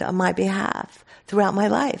intervened on my behalf throughout my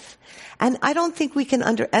life. And I don't think we can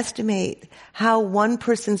underestimate how one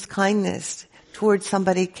person's kindness towards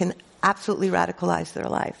somebody can absolutely radicalize their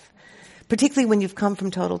life, particularly when you've come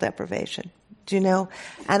from total deprivation. Do you know?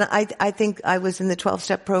 And I think I was in the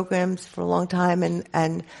 12-step programs for a long time,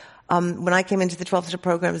 and when I came into the 12-step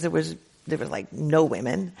programs, there was like no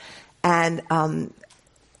women, and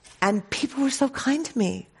people were so kind to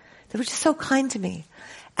me. They were just so kind to me.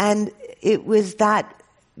 And it was that,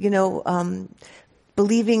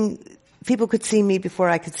 believing people could see me before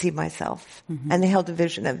I could see myself. Mm-hmm. And they held a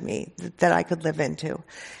vision of me that I could live into.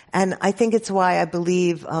 And I think it's why I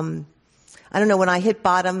believe, I don't know, when I hit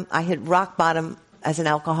rock bottom as an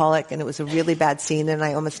alcoholic, and it was a really bad scene, and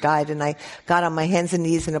I almost died, and I got on my hands and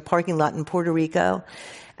knees in a parking lot in Puerto Rico.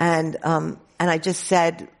 And I just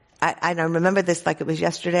said, I remember this like it was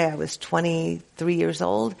yesterday. I was 23 years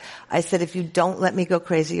old. I said, if you don't let me go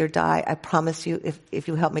crazy or die, I promise you, if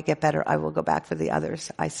you help me get better, I will go back for the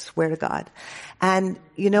others. I swear to God. And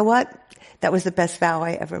you know what? That was the best vow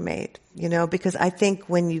I ever made, because I think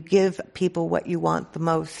when you give people what you want the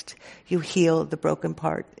most, you heal the broken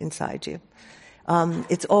part inside you.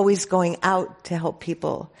 It's always going out to help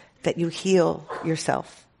people that you heal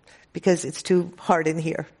yourself, because it's too hard in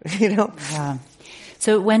here, Yeah.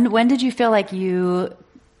 So when did you feel like you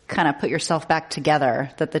kind of put yourself back together,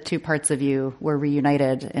 that the two parts of you were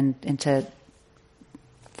reunited into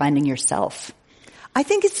finding yourself? I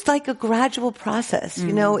think it's like a gradual process.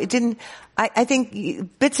 It didn't, I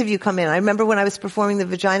think bits of you come in. I remember when I was performing the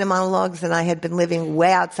vagina monologues, and I had been living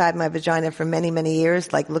way outside my vagina for many, many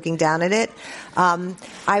years, like looking down at it.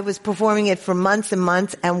 I was performing it for months and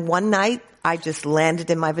months, and one night I just landed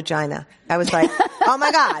in my vagina. I was like, oh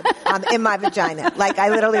my God, I'm in my vagina. Like, I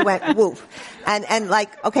literally went woof. And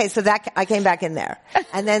like, okay, so that, I came back in there.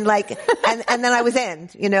 And then like, and then I was in,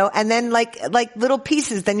 and then like little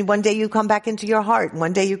pieces. Then one day you come back into your heart, and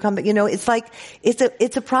one day you come back, it's like,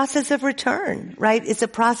 it's a process of return, right? It's a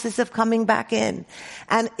process of coming back in.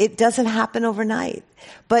 And it doesn't happen overnight.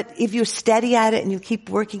 But if you're steady at it and you keep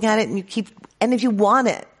working at it and if you want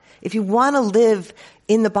it, if you want to live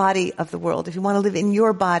in the body of the world, if you want to live in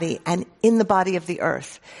your body and in the body of the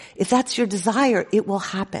earth, if that's your desire, it will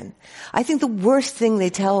happen. I think the worst thing they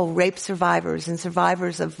tell rape survivors and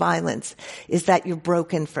survivors of violence is that you're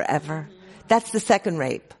broken forever. That's the second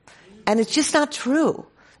rape. And it's just not true.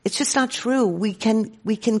 It's just not true. We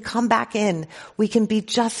can come back in. We can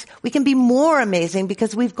be more amazing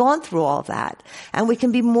because we've gone through all that. And we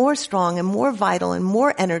can be more strong and more vital and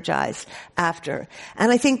more energized after.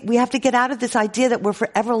 And I think we have to get out of this idea that we're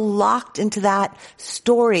forever locked into that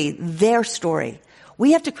story, their story.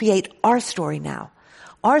 We have to create our story now.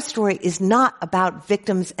 Our story is not about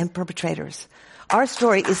victims and perpetrators. Our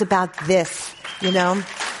story is about this,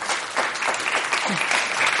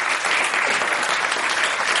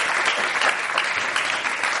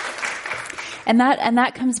 And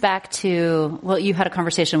that comes back to, well, you had a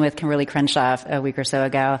conversation with Kimberly Crenshaw a week or so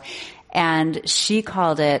ago, and she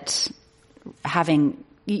called it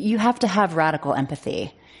you have to have radical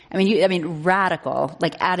empathy. I mean, radical,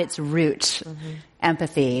 like at its root,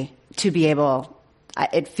 empathy to be able,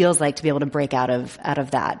 it feels like to be able to break out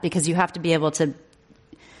of that, because you have to be able to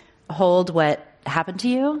hold what happened to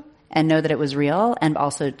you and know that it was real, and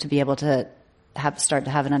also to be able to start to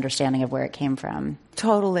have an understanding of where it came from.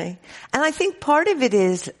 Totally. And I think part of it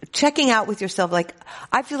is checking out with yourself. Like,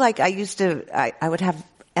 I feel like I would have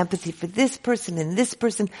empathy for this person and this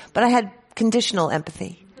person, but I had conditional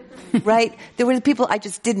empathy, right? There were the people I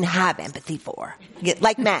just didn't have empathy for,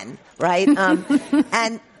 like men, right?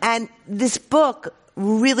 And this book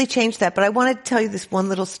really changed that. But I want to tell you this one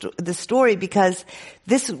little story, because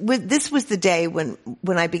this was the day when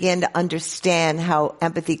I began to understand how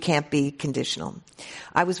empathy can't be conditional.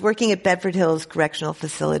 I was working at Bedford Hills Correctional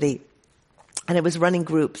Facility, and it was running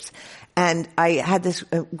groups. And I had this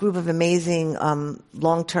group of amazing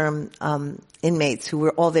long-term inmates who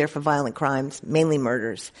were all there for violent crimes, mainly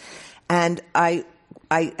murders. And I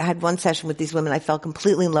had one session with these women. I fell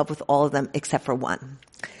completely in love with all of them except for one.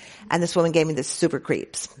 And this woman gave me the super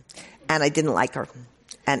creeps. And I didn't like her.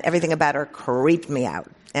 And everything about her creeped me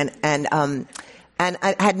out. And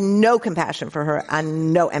I had no compassion for her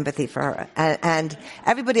and no empathy for her. And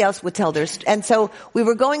everybody else would tell and so we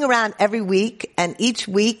were going around every week, and each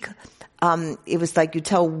week, it was like you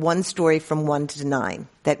tell one story from 1 to 9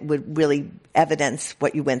 that would really evidence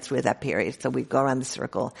what you went through at that period. So we'd go around the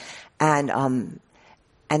circle. And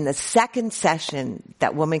the second session,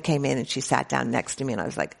 that woman came in and she sat down next to me, and I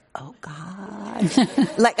was like, oh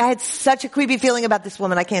God. Like, I had such a creepy feeling about this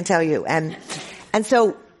woman, I can't tell you. And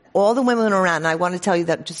so all the women around, and I want to tell you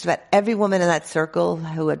that just about every woman in that circle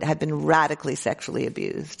who had been radically sexually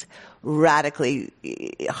abused, radically,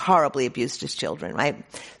 horribly abused as children, right?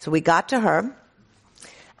 So we got to her, and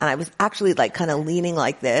I was actually like kind of leaning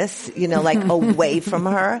like this, like away from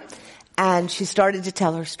her, and she started to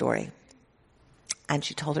tell her story. And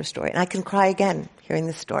she told her story. And I can cry again hearing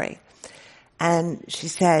this story. And she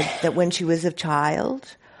said that when she was a child,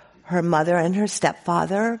 her mother and her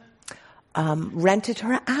stepfather rented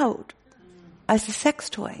her out as a sex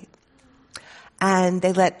toy. And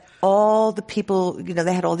they let all the people,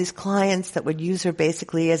 they had all these clients that would use her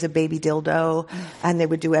basically as a baby dildo, and they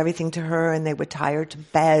would do everything to her, and they would tie her to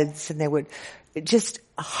beds, and they would just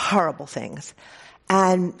horrible things.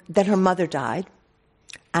 And then her mother died,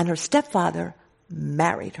 and her stepfather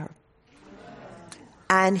married her.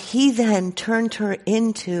 And he then turned her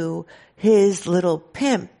into his little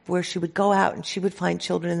pimp, where she would go out and she would find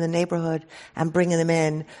children in the neighborhood and bring them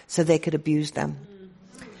in so they could abuse them.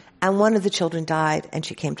 And one of the children died, and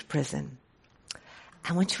she came to prison.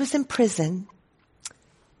 And when she was in prison,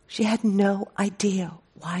 she had no idea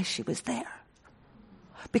why she was there.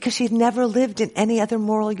 Because she had never lived in any other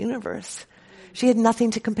moral universe. She had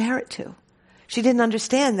nothing to compare it to. She didn't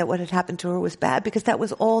understand that what had happened to her was bad, because that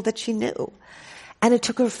was all that she knew. And it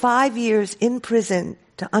took her 5 years in prison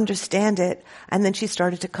to understand it, and then she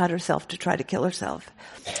started to cut herself to try to kill herself.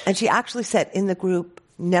 And she actually said in the group,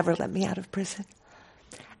 "Never let me out of prison."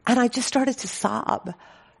 And I just started to sob.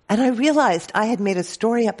 And I realized I had made a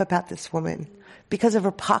story up about this woman because of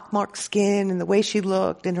her pockmarked skin and the way she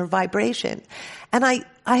looked and her vibration. And I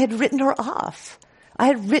had written her off.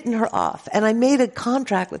 And I made a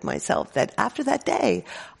contract with myself that after that day,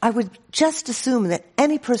 I would just assume that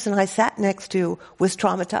any person I sat next to was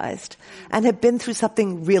traumatized and had been through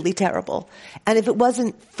something really terrible. And if it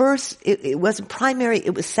wasn't first, it wasn't primary,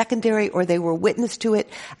 it was secondary, or they were witness to it,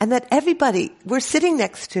 and that everybody we're sitting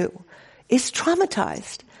next to is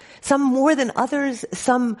traumatized. Some more than others,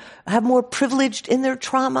 some have more privileged in their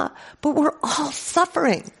trauma, but we're all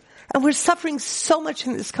suffering. And we're suffering so much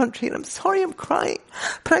in this country, and I'm sorry I'm crying,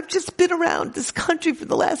 but I've just been around this country for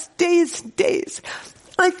the last days and days.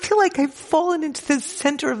 I feel like I've fallen into the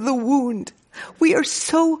center of the wound. We are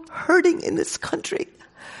so hurting in this country.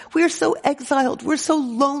 We are so exiled. We're so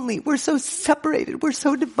lonely. We're so separated. We're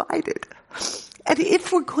so divided. And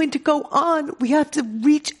if we're going to go on, we have to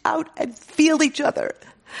reach out and feel each other.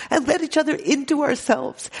 And let each other into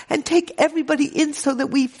ourselves and take everybody in so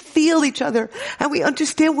that we feel each other and we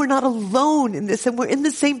understand we're not alone in this, and we're in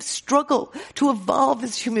the same struggle to evolve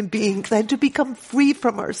as human beings and to become free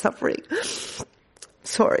from our suffering.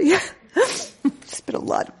 Sorry. It's been a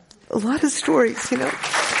lot of stories,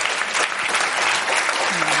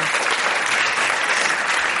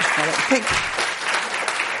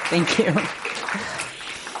 Thank you.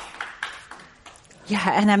 Yeah,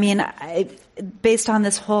 and I mean, based on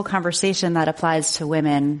this whole conversation, that applies to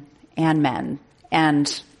women and men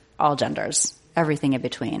and all genders, everything in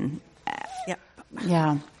between. Yeah.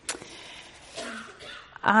 Yeah.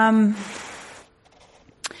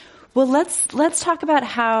 Well, let's talk about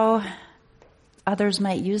how others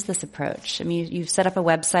might use this approach. I mean, you've set up a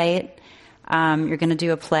website. You're going to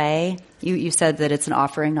do a play. You said that it's an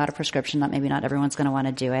offering, not a prescription. Maybe not everyone's going to want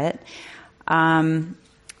to do it.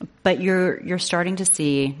 But you're starting to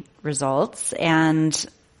see results, and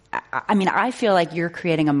I mean, I feel like you're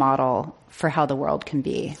creating a model for how the world can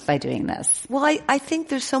be by doing this. Well, I think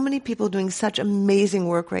there's so many people doing such amazing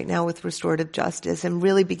work right now with restorative justice and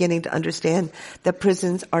really beginning to understand that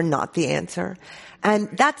prisons are not the answer. And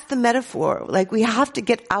that's the metaphor. Like, we have to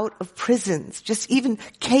get out of prisons, just even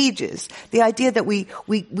cages. The idea that we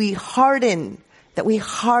harden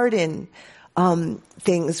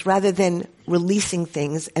things rather than releasing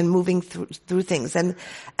things and moving through things. And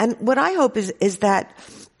what I hope is that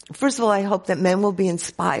first of all, I hope that men will be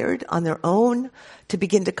inspired on their own to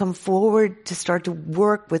begin to come forward, to start to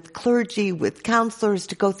work with clergy, with counselors,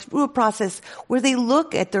 to go through a process where they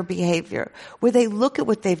look at their behavior, where they look at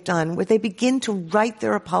what they've done, where they begin to write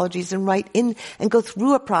their apologies and write in and go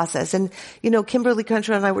through a process. And, Kimberly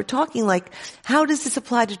Crenshaw and I were talking how does this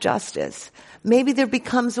apply to justice? Maybe there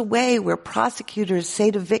becomes a way where prosecutors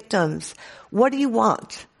say to victims, what do you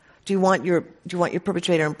want? Do you want your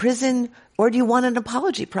perpetrator in prison, or do you want an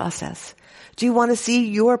apology process? Do you want to see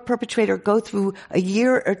your perpetrator go through a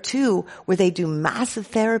year or two where they do massive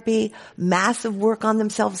therapy, massive work on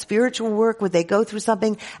themselves, spiritual work, where they go through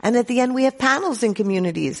something, and at the end we have panels in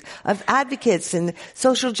communities of advocates and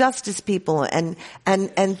social justice people and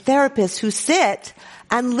therapists who sit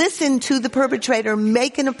and listen to the perpetrator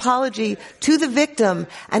make an apology to the victim.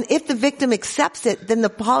 And if the victim accepts it, then the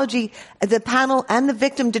panel and the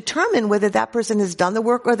victim determine whether that person has done the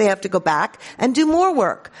work or they have to go back and do more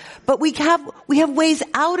work. But we have ways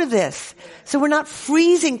out of this. So we're not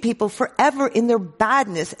freezing people forever in their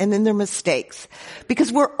badness and in their mistakes.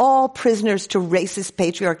 Because we're all prisoners to racist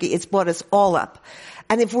patriarchy. It's brought us all up.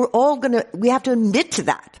 And if we have to admit to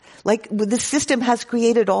that. The system has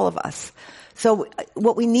created all of us. So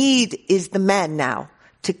what we need is the men now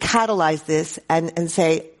to catalyze this and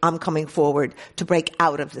say, I'm coming forward to break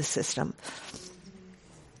out of this system.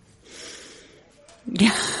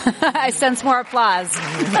 Yeah, I sense more applause.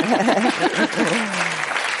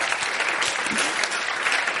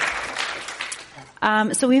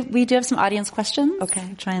 So we do have some audience questions.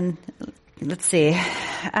 Okay. Let's see.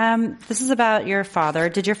 This is about your father.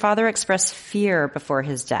 Did your father express fear before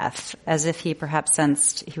his death, as if he perhaps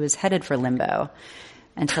sensed he was headed for limbo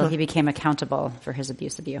until he became accountable for his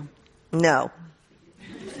abuse of you? No.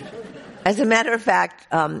 As a matter of fact,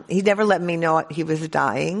 he never let me know he was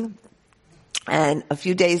dying. And a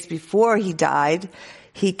few days before he died,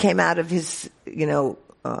 he came out of his,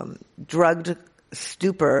 drugged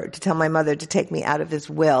stupor to tell my mother to take me out of his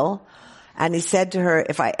will. And he said to her,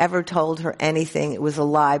 if I ever told her anything, it was a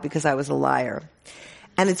lie because I was a liar.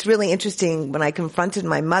 And it's really interesting, when I confronted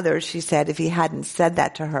my mother, she said if he hadn't said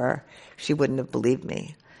that to her, she wouldn't have believed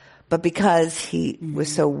me. But because he was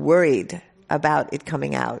so worried about it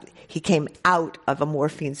coming out, he came out of a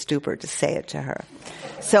morphine stupor to say it to her.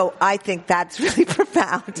 So I think that's really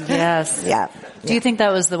profound. Yes. Yeah. Do you think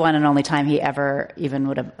that was the one and only time he ever even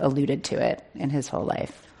would have alluded to it in his whole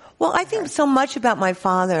life? Well, I think so much about my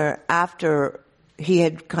father after he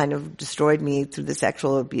had kind of destroyed me through the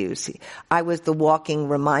sexual abuse. I was the walking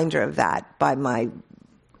reminder of that I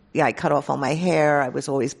cut off all my hair. I was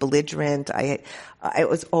always belligerent. I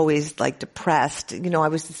was always depressed. I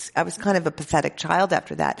was kind of a pathetic child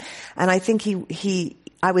after that. And I think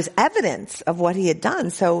I was evidence of what he had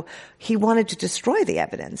done. So he wanted to destroy the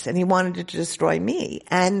evidence, and he wanted to destroy me.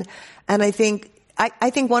 And I think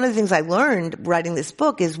one of the things I learned writing this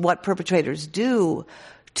book is what perpetrators do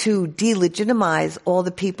to delegitimize all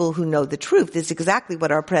the people who know the truth. This is exactly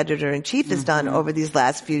what our predator-in-chief has done over these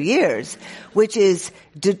last few years, which is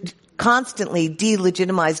constantly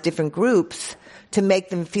delegitimize different groups to make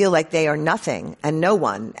them feel like they are nothing and no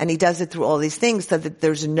one. And he does it through all these things so that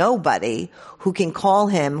there's nobody who can call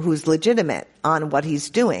him who's legitimate on what he's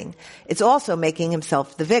doing. It's also making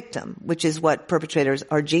himself the victim, which is what perpetrators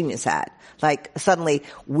are genius at. Suddenly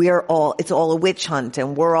it's all a witch hunt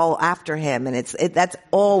and we're all after him. And that's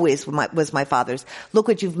always was my father's. Look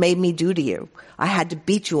what you've made me do to you. I had to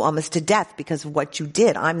beat you almost to death because of what you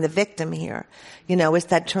did. I'm the victim here. It's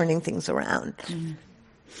that turning things around. Mm.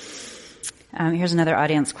 Here's another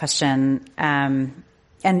audience question. And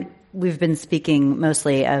we've been speaking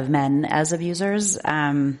mostly of men as abusers.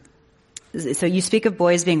 So you speak of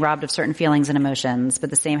boys being robbed of certain feelings and emotions, but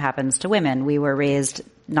the same happens to women. We were raised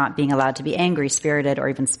not being allowed to be angry, spirited, or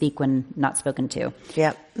even speak when not spoken to.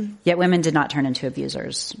 Yep. Yet women did not turn into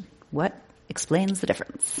abusers. What explains the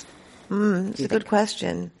difference? It's a good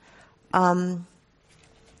question. I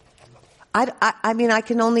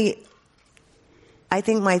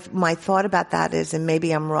think my thought about that is, and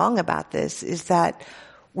maybe I'm wrong about this, is that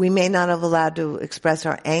we may not have allowed to express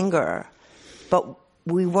our anger, but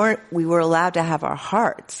we were allowed to have our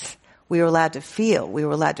hearts. We were allowed to feel. We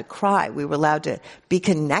were allowed to cry. We were allowed to be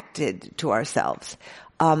connected to ourselves.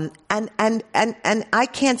 And I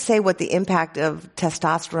can't say what the impact of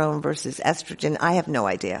testosterone versus estrogen, I have no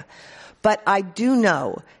idea. But I do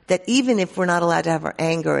know that even if we're not allowed to have our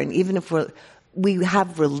anger, and even if we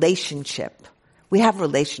have relationship. We have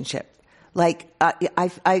relationship.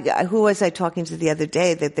 Who was I talking to the other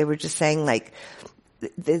day that they were just saying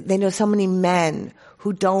they know so many men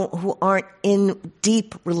who aren't in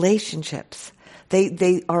deep relationships.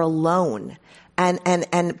 They are alone.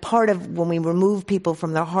 And part of when we remove people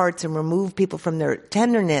from their hearts and remove people from their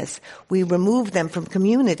tenderness, we remove them from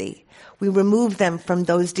community. We remove them from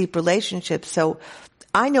those deep relationships. So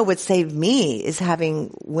I know what saved me is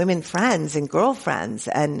having women friends and girlfriends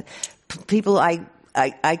and people I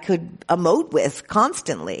could emote with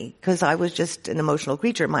constantly because I was just an emotional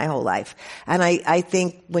creature my whole life. And I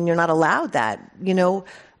think when you're not allowed that,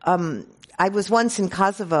 I was once in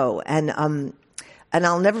Kosovo and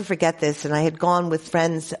I'll never forget this. And I had gone with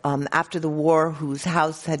friends, after the war whose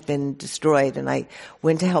house had been destroyed. And I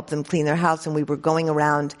went to help them clean their house. And we were going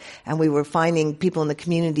around and we were finding people in the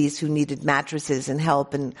communities who needed mattresses and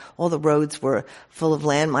help. And all the roads were full of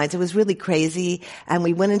landmines. It was really crazy. And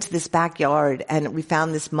we went into this backyard and we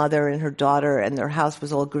found this mother and her daughter and their house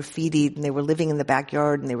was all graffitied and they were living in the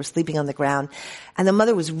backyard and they were sleeping on the ground. And the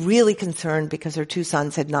mother was really concerned because her 2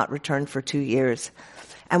 sons had not returned for 2 years.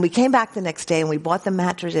 And we came back the next day and we bought them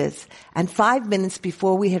mattresses. And 5 minutes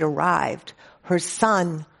before we had arrived, her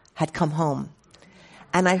son had come home.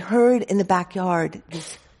 And I heard in the backyard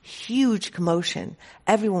this huge commotion.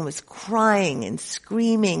 Everyone was crying and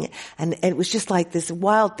screaming. And it was just like this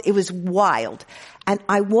it was wild. And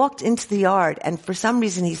I walked into the yard and for some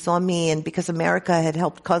reason he saw me and because America had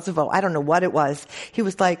helped Kosovo, I don't know what it was. He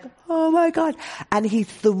was like, oh my God. And he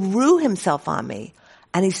threw himself on me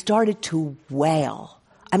and he started to wail.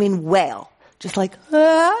 Wail. Just like,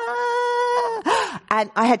 ah! And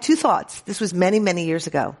I had 2 thoughts. This was many, many years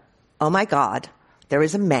ago. Oh my God, there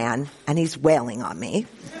is a man and he's wailing on me.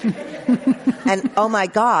 And oh my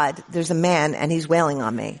God, there's a man and he's wailing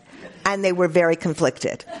on me. And they were very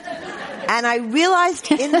conflicted. And I realized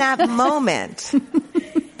in that moment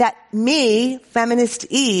that me, feminist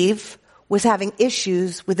Eve, was having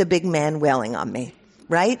issues with a big man wailing on me.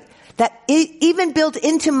 Right? That even built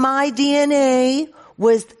into my DNA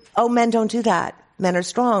was, oh, men don't do that. Men are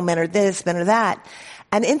strong. Men are this, men are that.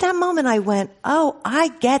 And in that moment I went, oh, I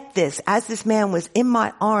get this. As this man was in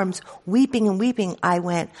my arms, weeping and weeping, I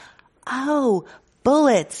went, oh,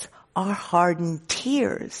 bullets are hardened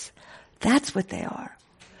tears. That's what they are.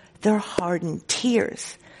 They're hardened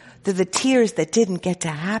tears. They're the tears that didn't get to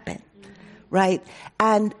happen. Right?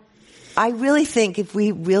 And I really think if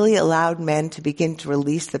we really allowed men to begin to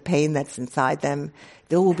release the pain that's inside them,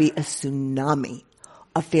 there will be a tsunami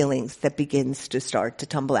of feelings that begins to start to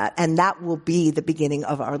tumble out. And that will be the beginning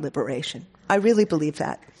of our liberation. I really believe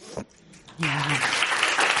that. Yeah.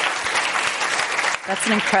 That's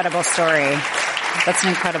an incredible story.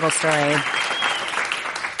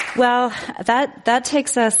 Well, that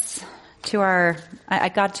takes us to I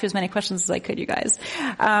got to as many questions as I could, you guys,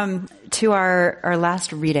 to our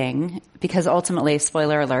last reading, because ultimately,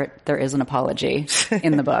 spoiler alert, there is an apology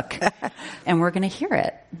in the book. And we're going to hear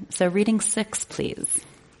it. So reading 6, please.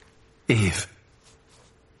 Eve,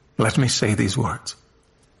 let me say these words.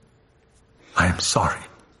 I am sorry.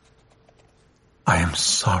 I am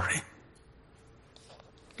sorry.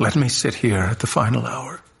 Let me sit here at the final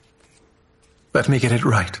hour. Let me get it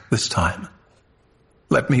right this time.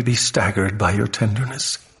 Let me be staggered by your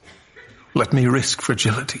tenderness. Let me risk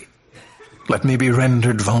fragility. Let me be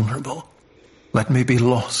rendered vulnerable. Let me be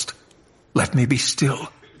lost. Let me be still.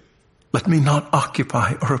 Let me not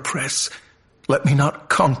occupy or oppress. Let me not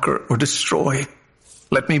conquer or destroy.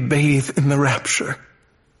 Let me bathe in the rapture.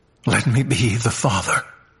 Let me be the father.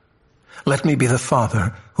 Let me be the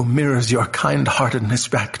father who mirrors your kind-heartedness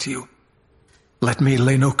back to you. Let me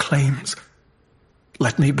lay no claims.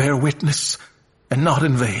 Let me bear witness and not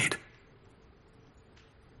invade.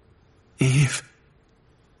 Eve,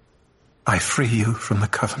 I free you from the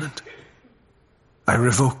covenant. I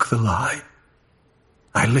revoke the lie.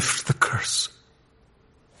 I lift the curse.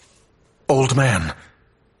 Old man,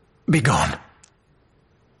 be gone.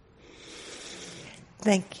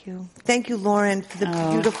 Thank you. Thank you, Lauren, for the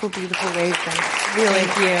beautiful, beautiful raisins. Really.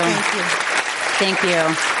 Thank you. Thank you. Thank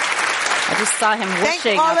you. I just saw him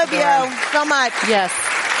whooshing. Thank all of you so much. Yes.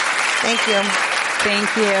 Thank you. Thank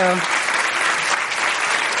you.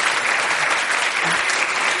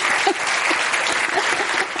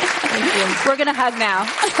 Thank you. We're going to hug now.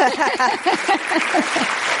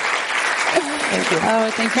 Thank you. Oh,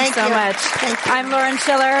 thank you so much. Thank you. I'm Lauren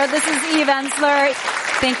Schiller. This is Eve Ensler.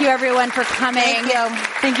 Thank you, everyone, for coming. Thank you.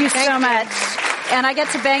 Thank you so much. And I get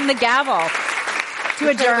to bang the gavel to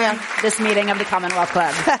adjourn this meeting of the Commonwealth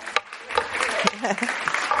Club.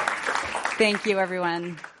 Thank you,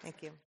 everyone. Thank you.